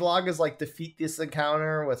Blue Mage log is like defeat this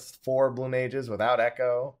encounter with 4 Blue Mages without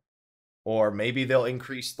Echo. Or maybe they'll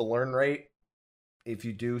increase the learn rate if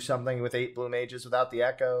you do something with 8 Blue Mages without the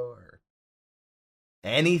Echo. Or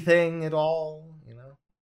anything at all, you know?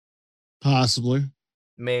 Possibly.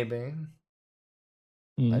 Maybe.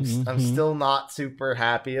 I'm still not super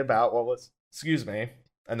happy about what was,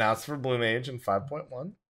 announced for Blue Mage in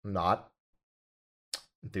 5.1. I'm not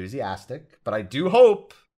enthusiastic, but I do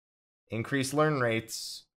hope increased learn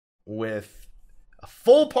rates with a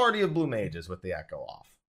full party of Blue Mages with the Echo off.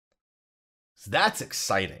 So that's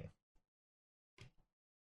exciting.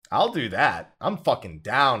 I'll do that. I'm fucking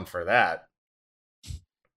down for that.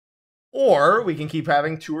 Or we can keep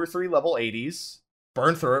having 2 or 3 level 80s,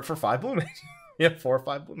 burn through it for 5 Blue Mages. Yeah, 4 or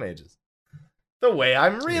 5 Blue Mages. The way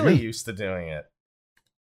I'm really used to doing it.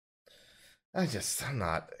 I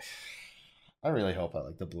really hope I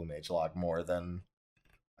like the Blue Mage log more than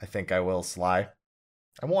I think I will, Sly.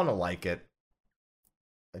 I want to like it.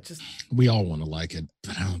 We all want to like it,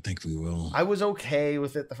 but I don't think we will. I was okay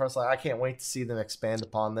with it the first time. I can't wait to see them expand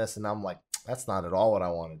upon this, and I'm like, that's not at all what I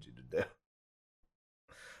wanted you to do.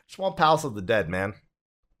 I just want Palace of the Dead, man.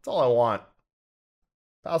 That's all I want.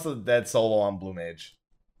 Palace of the Dead solo on Blue Mage.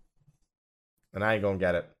 And I ain't gonna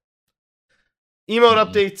get it. Emote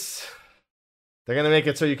updates. They're going to make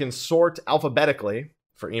it so you can sort alphabetically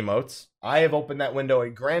for emotes. I have opened that window a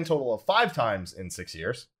grand total of 5 times in 6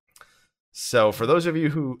 years. So for those of you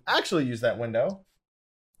who actually use that window,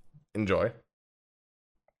 enjoy.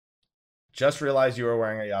 Just realized you were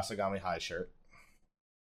wearing a Yasogami High shirt.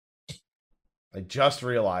 I just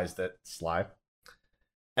realized it, Sly.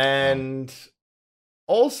 And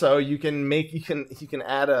also you can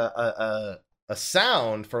add a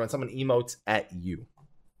sound for when someone emotes at you.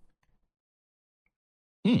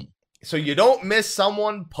 So you don't miss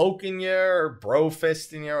someone poking you or bro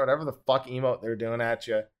fisting you or whatever the fuck emote they're doing at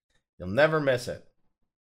you. You'll never miss it.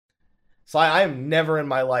 So I am never in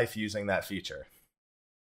my life using that feature.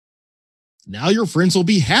 Now your friends will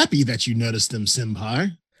be happy that you noticed them,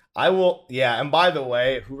 senpai. I will. Yeah. And by the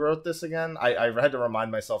way, who wrote this again? I had to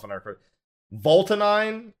remind myself in our group.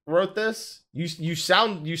 Voltanine wrote this. You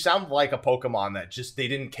sound like a Pokemon that just they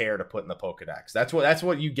didn't care to put in the Pokedex. That's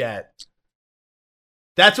what you get.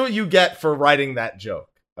 That's what you get for writing that joke,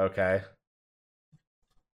 okay?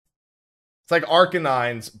 It's like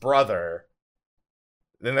Arcanine's brother.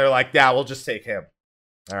 Then they're like, yeah, we'll just take him.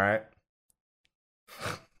 All right?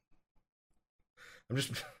 I'm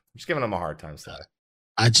just giving him a hard time, Sly.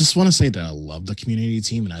 I just want to say that I love the community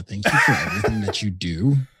team, and I thank you for everything that you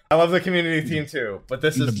do. I love the community team, too. But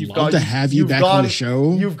this is... You've love to have you back on the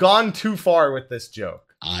show. You've gone too far with this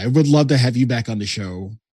joke. I would love to have you back on the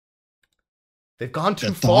show. They've gone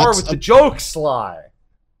too far with the joke, Sly.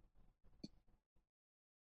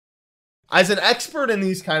 As an expert in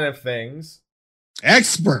these kind of things...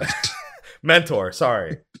 Expert! Mentor,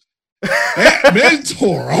 sorry.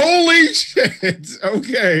 Mentor, holy shit.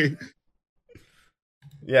 Okay.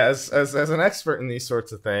 Yeah, as an expert in these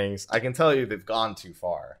sorts of things, I can tell you they've gone too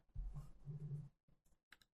far.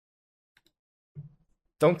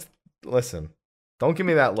 Don't listen. Don't give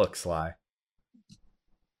me that look, Sly.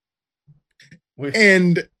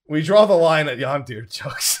 We draw the line at Yondu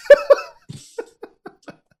jokes.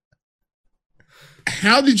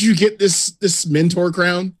 How did you get this mentor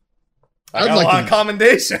crown? I got a lot of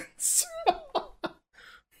commendations.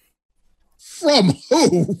 From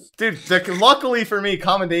who? Dude, luckily for me,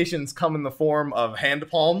 commendations come in the form of hand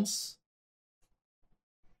palms.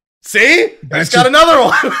 See? I just got another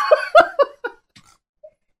one.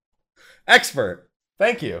 Expert.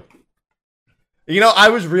 Thank you. You know, I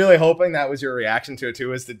was really hoping that was your reaction to it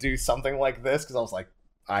too, is to do something like this, because I was like,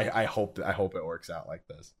 I hope it works out like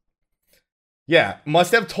this. Yeah,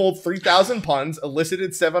 must have told 3,000 puns,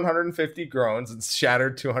 elicited 750 groans, and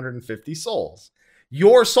shattered 250 souls.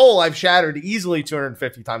 Your soul I've shattered easily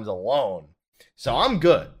 250 times alone. So I'm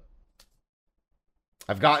good.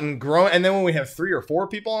 I've gotten groan, and then when we have 3 or 4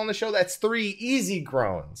 people on the show, that's 3 easy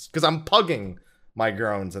groans, because I'm pugging my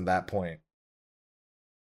groans at that point.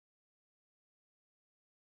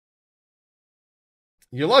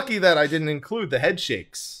 You're lucky that I didn't include the head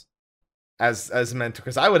shakes as meant to,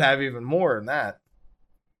 because I would have even more than that.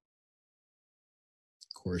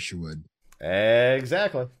 Of course you would.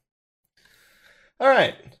 Exactly. All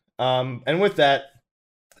right. And with that,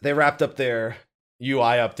 they wrapped up their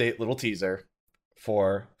UI update little teaser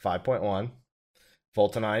for 5.1.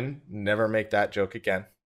 Volta 9, never make that joke again.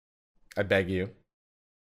 I beg you.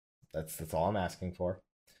 That's all I'm asking for.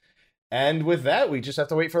 And with that, we just have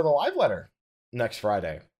to wait for the live letter next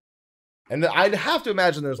Friday. And I'd have to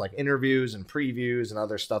imagine there's like interviews and previews and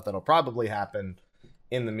other stuff that'll probably happen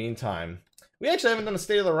in the meantime. We actually haven't done a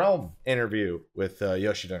State of the Realm interview with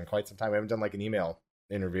Yoshida in quite some time. We haven't done like an email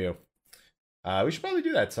interview. We should probably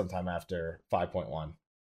do that sometime after 5.1.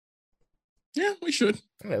 Yeah, we should.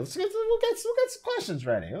 Okay, we'll get some questions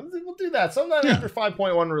ready. We'll do that sometime after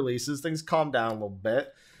 5.1 releases. Things calm down a little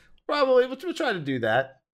bit. Probably we'll try to do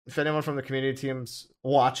that. If anyone from the community team's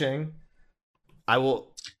watching, I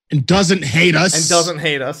will. And doesn't hate us.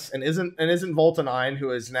 And isn't Volta 9,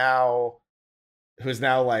 who is now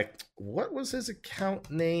like, what was his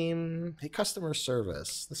account name? Hey, customer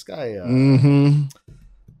service. This guy.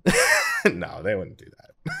 No, they wouldn't do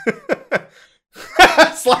that.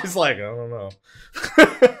 Sly's like, I don't know.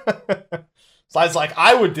 Sly's like,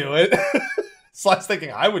 I would do it. Sly's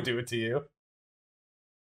thinking I would do it to you.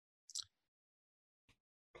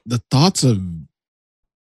 The thoughts of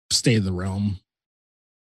State of the Realm,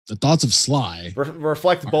 the thoughts of Sly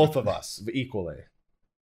reflect both of us equally.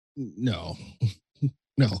 No.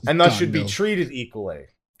 And thus should be treated equally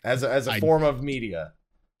as a form of media.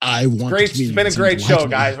 It's been a great show,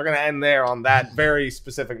 guys. We're gonna end there on that very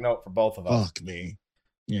specific note for both of us. Fuck me.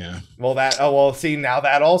 Yeah. Well, see, now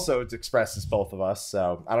that also expresses both of us.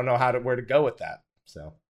 So I don't know where to go with that.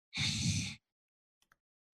 So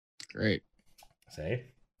great. See,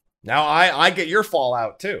 now I get your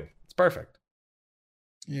fallout too. It's perfect.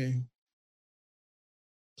 Yeah.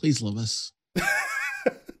 Please love us.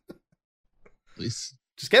 Please.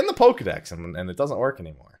 Just get in the Pokedex, and it doesn't work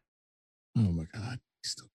anymore. Oh my god.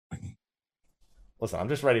 Listen, I'm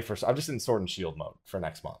just in Sword and Shield mode for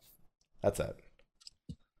next month. That's it.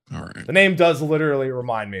 All right. The name does literally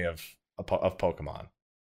remind me of Pokemon.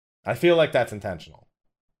 I feel like that's intentional.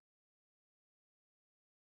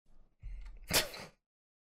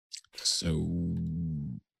 So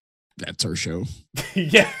that's our show.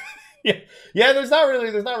 Yeah. There's not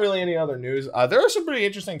really any other news. There are some pretty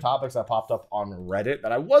interesting topics that popped up on Reddit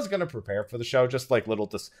that I was gonna prepare for the show, just like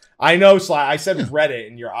little. I know, Sly. I said Reddit,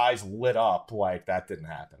 and your eyes lit up like that didn't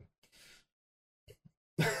happen.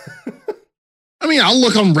 I mean, I'll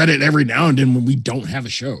look on Reddit every now and then when we don't have a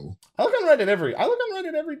show. I look on Reddit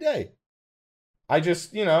every day. I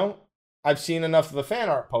just, I've seen enough of the fan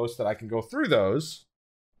art posts that I can go through those,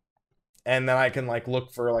 and then I can like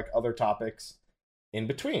look for like other topics in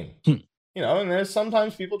between. And there's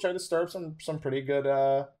sometimes people try to stir up some pretty good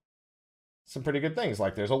things.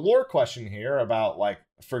 Like there's a lore question here about like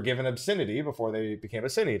forgiven obscenity before they became a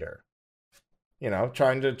sin eater.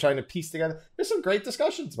 Trying to piece together. There's some great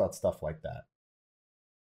discussions about stuff like that.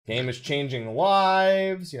 Game is changing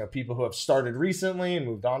lives. People who have started recently and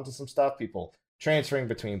moved on to some stuff. People transferring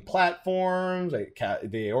between platforms. The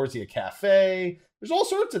Eorzea Cafe. There's all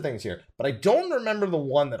sorts of things here. But I don't remember the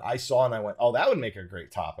one that I saw and I went, oh, that would make a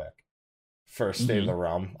great topic for State of the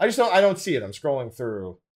Realm. I don't see it. I'm scrolling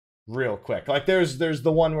through real quick. Like there's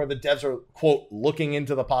the one where the devs are, quote, looking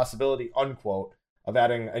into the possibility, unquote, of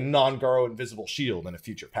adding a non-Garo invisible shield in a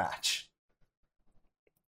future patch.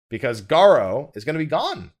 Because Garo is going to be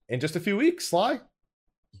gone in just a few weeks, Sly.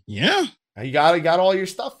 Yeah. You got all your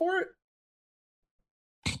stuff for it?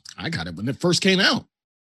 I got it when it first came out.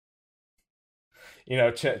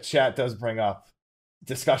 Chat does bring up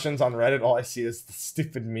discussions on Reddit. All I see is the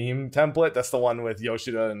stupid meme template. That's the one with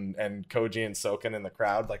Yoshida and Koji and Soken in the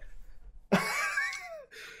crowd. Like,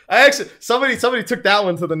 somebody took that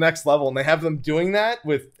one to the next level, and they have them doing that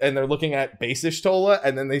and they're looking at basish Tola,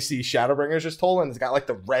 and then they see Shadowbringer's just Tola, and it's got like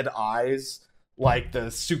the red eyes, like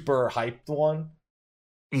the super hyped one.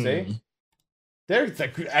 See, there's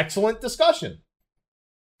an excellent discussion.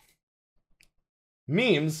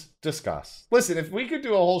 Memes discuss. Listen, if we could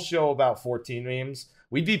do a whole show about 14 memes,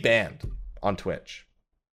 we'd be banned on Twitch.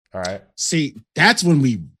 All right. See, that's when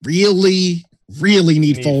we really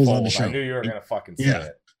need Fold on the show. I knew you were gonna fucking say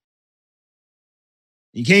it.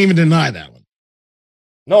 You can't even deny that one.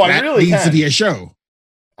 No, that I really needs can. to be a show.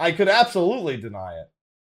 I could absolutely deny it.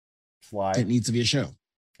 Sly. It needs to be a show.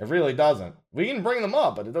 It really doesn't. We can bring them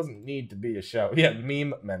up, but it doesn't need to be a show. Yeah,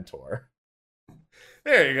 meme mentor.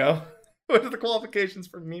 There you go. What are the qualifications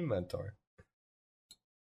for meme mentor?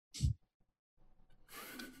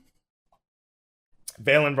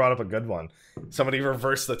 Valen brought up a good one. Somebody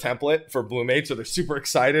reversed the template for Blue Mage, so they're super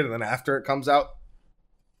excited, and then after it comes out,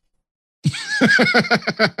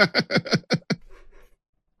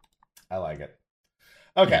 I like it.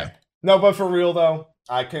 Okay. Yeah. No, but for real though,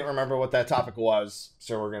 I can't remember what that topic was,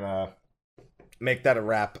 so we're gonna make that a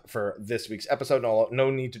wrap for this week's episode. No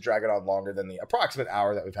need to drag it on longer than the approximate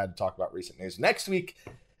hour that we've had to talk about recent news. Next week,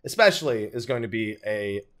 especially, is going to be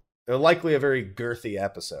likely a very girthy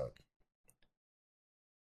episode.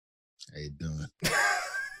 How you doing?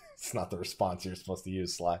 It's not the response you're supposed to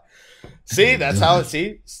use, Sly. See, that's how it.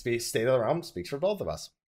 See, State of the Realm speaks for both of us.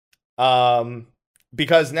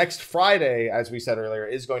 Because next Friday, as we said earlier,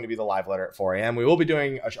 is going to be the live letter at 4 a.m. We will be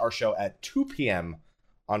doing our show at 2 p.m.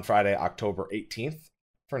 on Friday, October 18th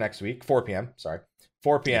for next week. 4 p.m. Sorry,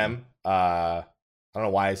 4 p.m. I don't know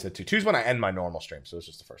why I said 2. 2 is when I end my normal stream, so it's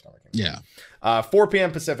just the first time I came. Yeah. 4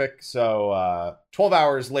 p.m. Pacific, so 12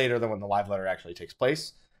 hours later than when the live letter actually takes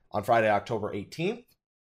place on Friday, October 18th.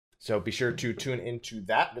 So be sure to tune into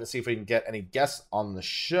that. I'm going to see if we can get any guests on the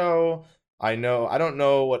show. I don't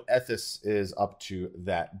know what Ethis is up to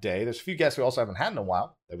that day. There's a few guests we also haven't had in a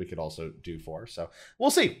while that we could also do for. So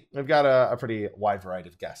we'll see. We've got a pretty wide variety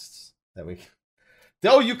of guests that we...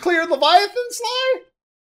 Oh, you cleared Leviathan, Sly?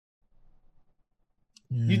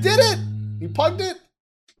 You did it! You pugged it?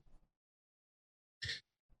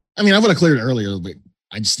 I mean, I would have cleared it earlier, but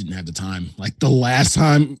I just didn't have the time. Like the last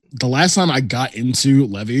time I got into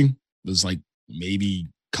Levy was like maybe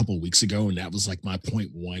a couple of weeks ago, and that was like my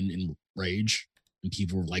 0.1 in rage. And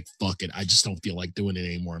people were like, fuck it, I just don't feel like doing it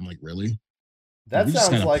anymore. I'm like, really? That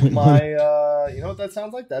sounds like my you know what that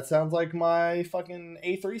sounds like? That sounds like my fucking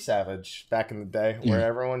A3 Savage back in the day, where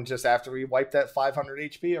everyone just, after we wiped that 500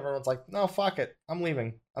 HP, everyone's like, no, fuck it, I'm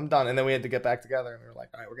leaving, I'm done. And then we had to get back together, and we were like,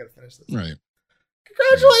 all right, we're gonna finish this. Right.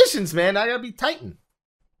 Congratulations, man. I gotta be Titan.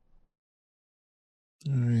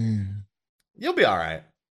 You'll be all right.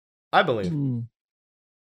 I believe.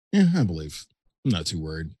 Yeah, I believe. I'm not too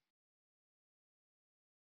worried.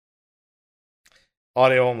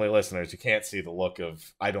 Audio only listeners, you can't see the look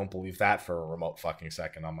of I don't believe that for a remote fucking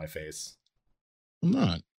second on my face. I'm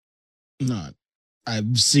not.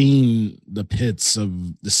 I've seen the pits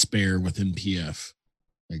of despair within PF.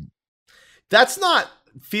 Like, that's not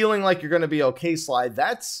feeling like you're going to be okay, Slide.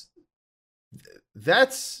 That's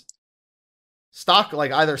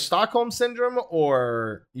like either Stockholm syndrome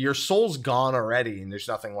or your soul's gone already and there's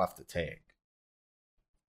nothing left to take.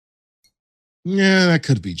 Yeah, that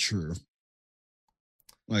could be true.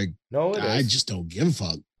 Like, no, I just don't give a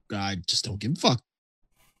fuck. I just don't give a fuck.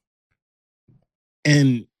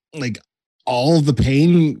 And like, all the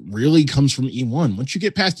pain really comes from E1. Once you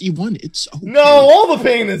get past E1, it's okay. No, all the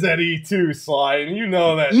pain is at E2, Sly, and you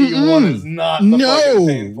know that E1 is not the fucking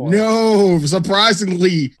pain point. No,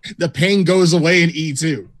 surprisingly, the pain goes away in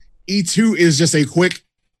E2. E2 is just a quick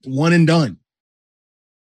one and done.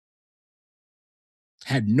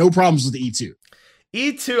 Had no problems with E2.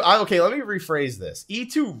 E2, okay, let me rephrase this.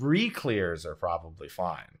 E2 re-clears are probably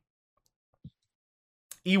fine.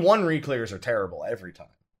 E1 re-clears are terrible every time.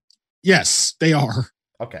 Yes, they are.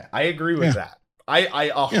 Okay, I agree with that. I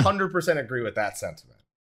 100% agree with that sentiment.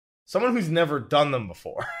 Someone who's never done them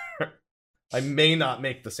before, I may not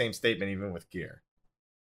make the same statement even with gear.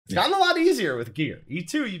 It's gotten a lot easier with gear.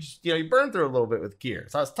 E2, you just you burn through a little bit with gear.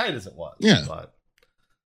 It's not as tight as it was. Yeah, but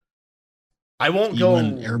I won't go.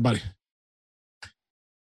 Everybody,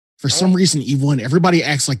 for some reason, E1, everybody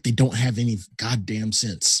acts like they don't have any goddamn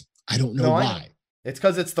sense. I don't know why. It's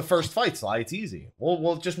because it's the first fight, Sly. It's easy.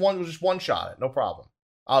 We'll just one shot it. No problem.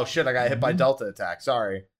 Oh, shit. I got hit by Delta attack.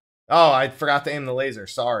 Sorry. Oh, I forgot to aim the laser.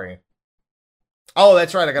 Sorry. Oh,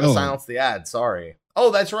 that's right. I got to silence the ad. Sorry.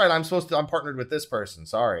 Oh, that's right. I'm partnered with this person.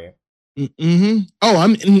 Sorry. Oh,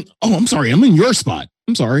 I'm sorry. I'm in your spot.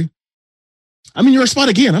 I'm sorry. I'm in your spot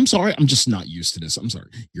again. I'm sorry. I'm just not used to this. I'm sorry.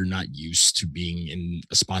 You're not used to being in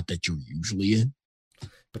a spot that you're usually in.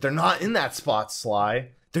 But they're not in that spot,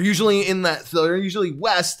 Sly. They're usually in that. They're usually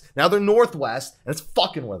west. Now they're northwest, and it's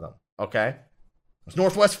fucking with them. Okay, I was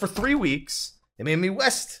northwest for 3 weeks. They made me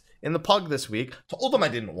west in the pug this week. Told them I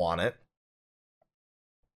didn't want it.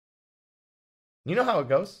 You know how it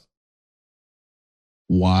goes.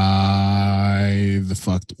 Why the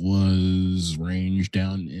fuck was range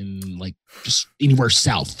down in like just anywhere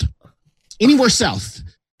south? Anywhere south.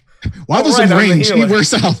 Why was the range anywhere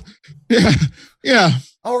south? Yeah. Yeah.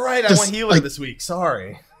 All right, I went healer this week.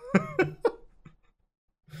 Sorry.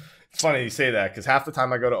 It's funny you say that because half the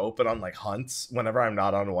time I go to open on like hunts, whenever I'm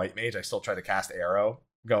not on white mage, I still try to cast arrow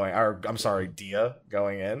going, or I'm sorry, Dia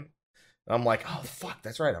going in. And I'm like, oh fuck,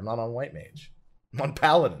 that's right, I'm not on white mage. I'm on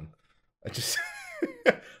paladin.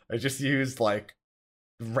 I just used like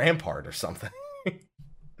Rampart or something.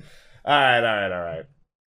 All right.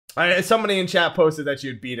 Somebody in chat posted that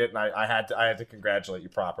you'd beat it, and I had to congratulate you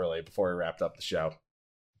properly before we wrapped up the show.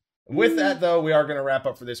 With that, though, we are going to wrap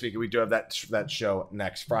up for this week, and we do have that show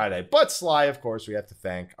next Friday. But Sly, of course, we have to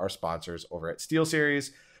thank our sponsors over at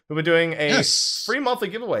SteelSeries, who've been doing a free monthly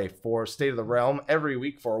giveaway for State of the Realm every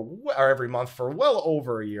month for well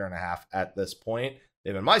over a year and a half at this point.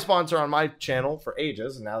 They've been my sponsor on my channel for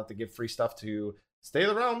ages, and now that they give free stuff to State of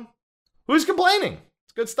the Realm, who's complaining?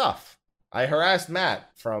 It's good stuff. I harassed Matt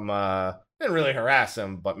from, didn't really harass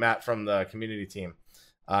him, but Matt from the community team.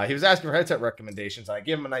 He was asking for headset recommendations, and I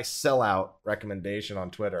gave him a nice sellout recommendation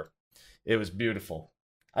on Twitter. It was beautiful.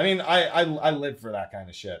 I mean, I live for that kind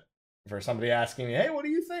of shit. For somebody asking me, hey, what do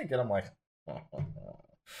you think? And I'm like,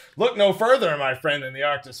 look no further, my friend, than the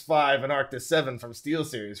Arctis 5 and Arctis 7 from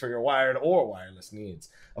SteelSeries for your wired or wireless needs.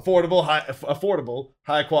 Affordable,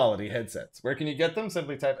 high-quality headsets. Where can you get them?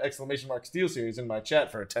 Simply type !SteelSeries in my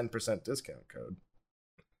chat for a 10% discount code.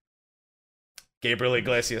 Gabriel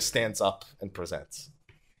Iglesias stands up and presents.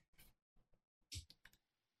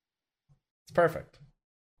 It's perfect.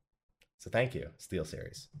 So thank you,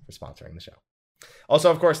 SteelSeries, for sponsoring the show. Also,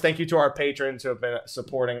 of course, thank you to our patrons who have been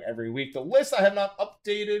supporting every week. The list I have not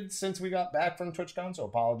updated since we got back from TwitchCon, so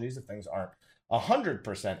apologies if things aren't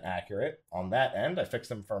 100% accurate on that end. I fixed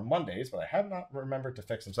them for Mondays, but I have not remembered to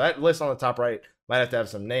fix them. So that list on the top right might have to have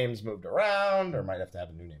some names moved around or might have to have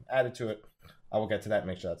a new name added to it. I will get to that and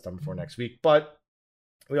make sure that's done before next week. But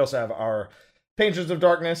we also have our Patrons of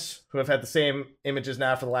Darkness, who have had the same images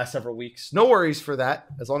now for the last several weeks. No worries for that,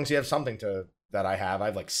 as long as you have something that I have. I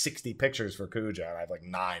have like 60 pictures for Kuja, and I have like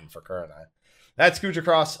 9 for Kurenai. That's Kuja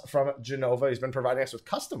Cross from Genova. He's been providing us with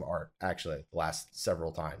custom art, actually, the last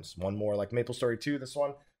several times. One more like Maple Story 2, this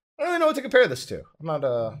one. I don't really know what to compare this to. I'm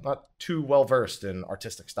not too well-versed in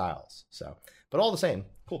artistic styles, so. But all the same,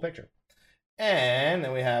 cool picture. And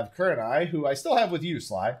then we have Kurenai, who I still have with you,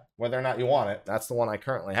 Sly. Whether or not you want it, that's the one I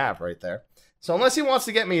currently have right there. So unless he wants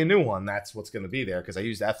to get me a new one, that's what's going to be there, because I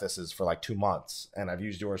used Ephis's for like 2 months, and I've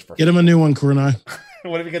used yours for... Get him a new one, Kurenai.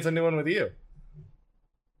 What if he gets a new one with you?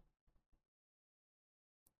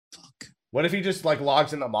 Fuck. What if he just like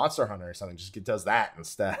logs into Monster Hunter or something, just does that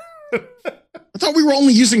instead? I thought we were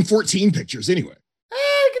only using 14 pictures anyway.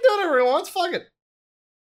 He can do whatever he wants. Fuck it.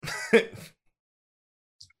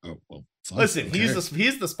 Oh, well, fuck. Listen, okay.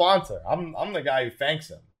 he's the sponsor. I'm the guy who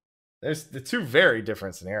thanks him. There's the two very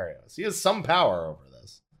different scenarios. He has some power over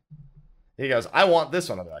this. He goes, I want this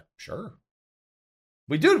one. I'll be like, sure.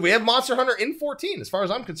 We have Monster Hunter in 14. As far as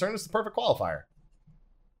I'm concerned, it's the perfect qualifier.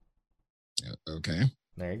 Okay.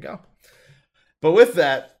 There you go. But with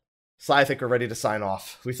that, Sly, I think we're ready to sign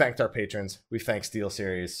off. We thanked our patrons. We thanked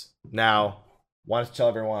SteelSeries. Now, want to tell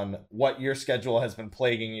everyone what your schedule has been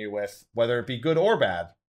plaguing you with, whether it be good or bad,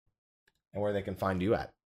 and where they can find you at.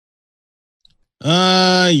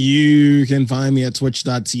 You can find me at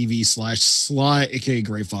twitch.tv/Sly, aka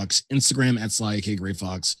Gray Fox, Instagram at Sly, aka Gray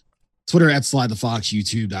Fox, Twitter at Sly the Fox,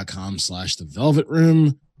 youtube.com/The Velvet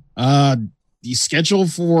Room. The schedule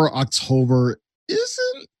for October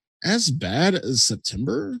isn't as bad as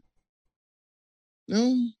September.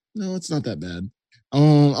 No, it's not that bad.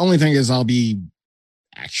 Only thing is I'll be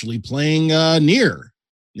actually playing near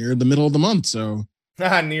the middle of the month. So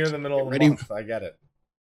near the middle of the month. I get it.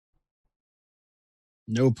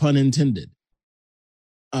 No pun intended.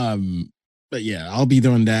 But yeah, I'll be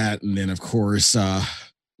doing that. And then of course,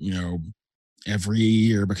 every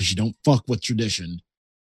year, because you don't fuck with tradition,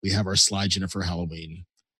 we have our Sly Jennifer Halloween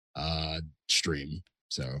stream.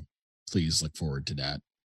 So please look forward to that.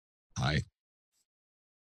 Hi.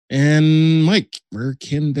 And Mike, where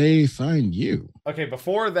can they find you? Okay,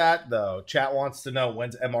 before that though, chat wants to know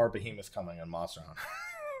when's MR Behemoth coming on Monster Hunter.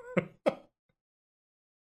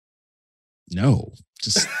 No,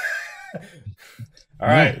 just All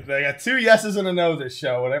right, they got 2 yeses and a no this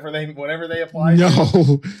show. Whatever they apply.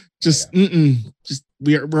 No, just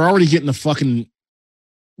we're already getting the fucking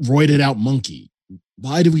roided out monkey.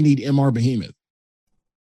 Why do we need MR Behemoth?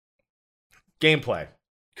 Gameplay,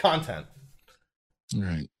 content. All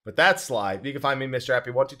right. But that's Sly. You can find me, Mr.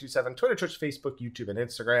 Happy1227, Twitter, Twitch, Facebook, YouTube, and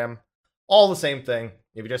Instagram. All the same thing.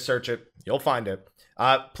 If you just search it, you'll find it.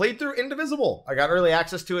 Played through Indivisible. I got early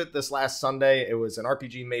access to it this last Sunday. It was an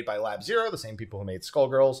RPG made by Lab Zero, the same people who made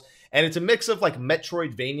Skullgirls. And it's a mix of like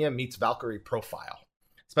Metroidvania meets Valkyrie Profile.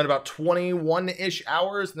 Spent about 21-ish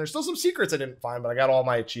hours, and there's still some secrets I didn't find, but I got all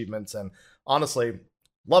my achievements, and honestly,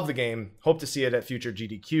 love the game. Hope to see it at future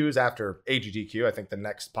GDQs after AGDQ. I think the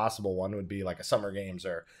next possible one would be like a Summer Games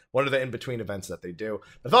or one of the in-between events that they do.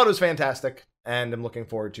 I thought it was fantastic, and I'm looking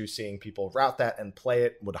forward to seeing people route that and play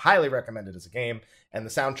it. Would highly recommend it as a game, and the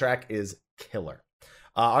soundtrack is killer.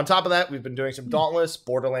 On top of that, we've been doing some Dauntless,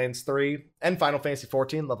 Borderlands 3, and Final Fantasy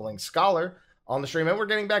 14 leveling Scholar on the stream, and we're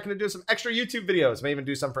getting back into doing some extra YouTube videos. May even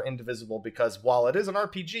do some for Indivisible, because while it is an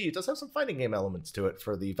RPG, it does have some fighting game elements to it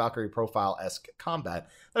for the Valkyrie Profile-esque combat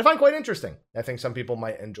that I find quite interesting. I think some people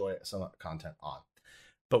might enjoy some content on.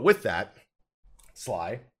 But with that,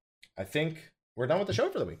 Sly, I think we're done with the show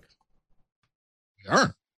for the week. We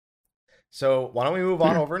are. So why don't we move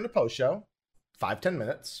on over into post-show? 5-10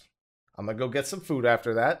 minutes. I'm going to go get some food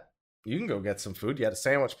after that. You can go get some food. You had a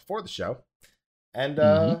sandwich before the show.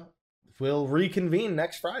 And we'll reconvene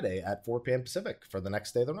next Friday at 4 p.m. Pacific for the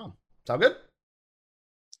next Day of the Realm. Sound good?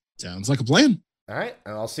 Sounds like a plan. All right.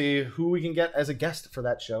 And I'll see who we can get as a guest for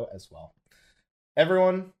that show as well.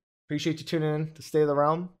 Everyone, appreciate you tuning in to Stay of the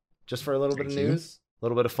Realm. Just for a little bit of news, a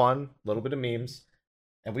little bit of fun, a little bit of memes.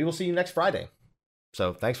 And we will see you next Friday.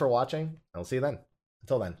 So thanks for watching. I'll see you then.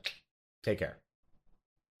 Until then, take care.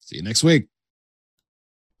 See you next week.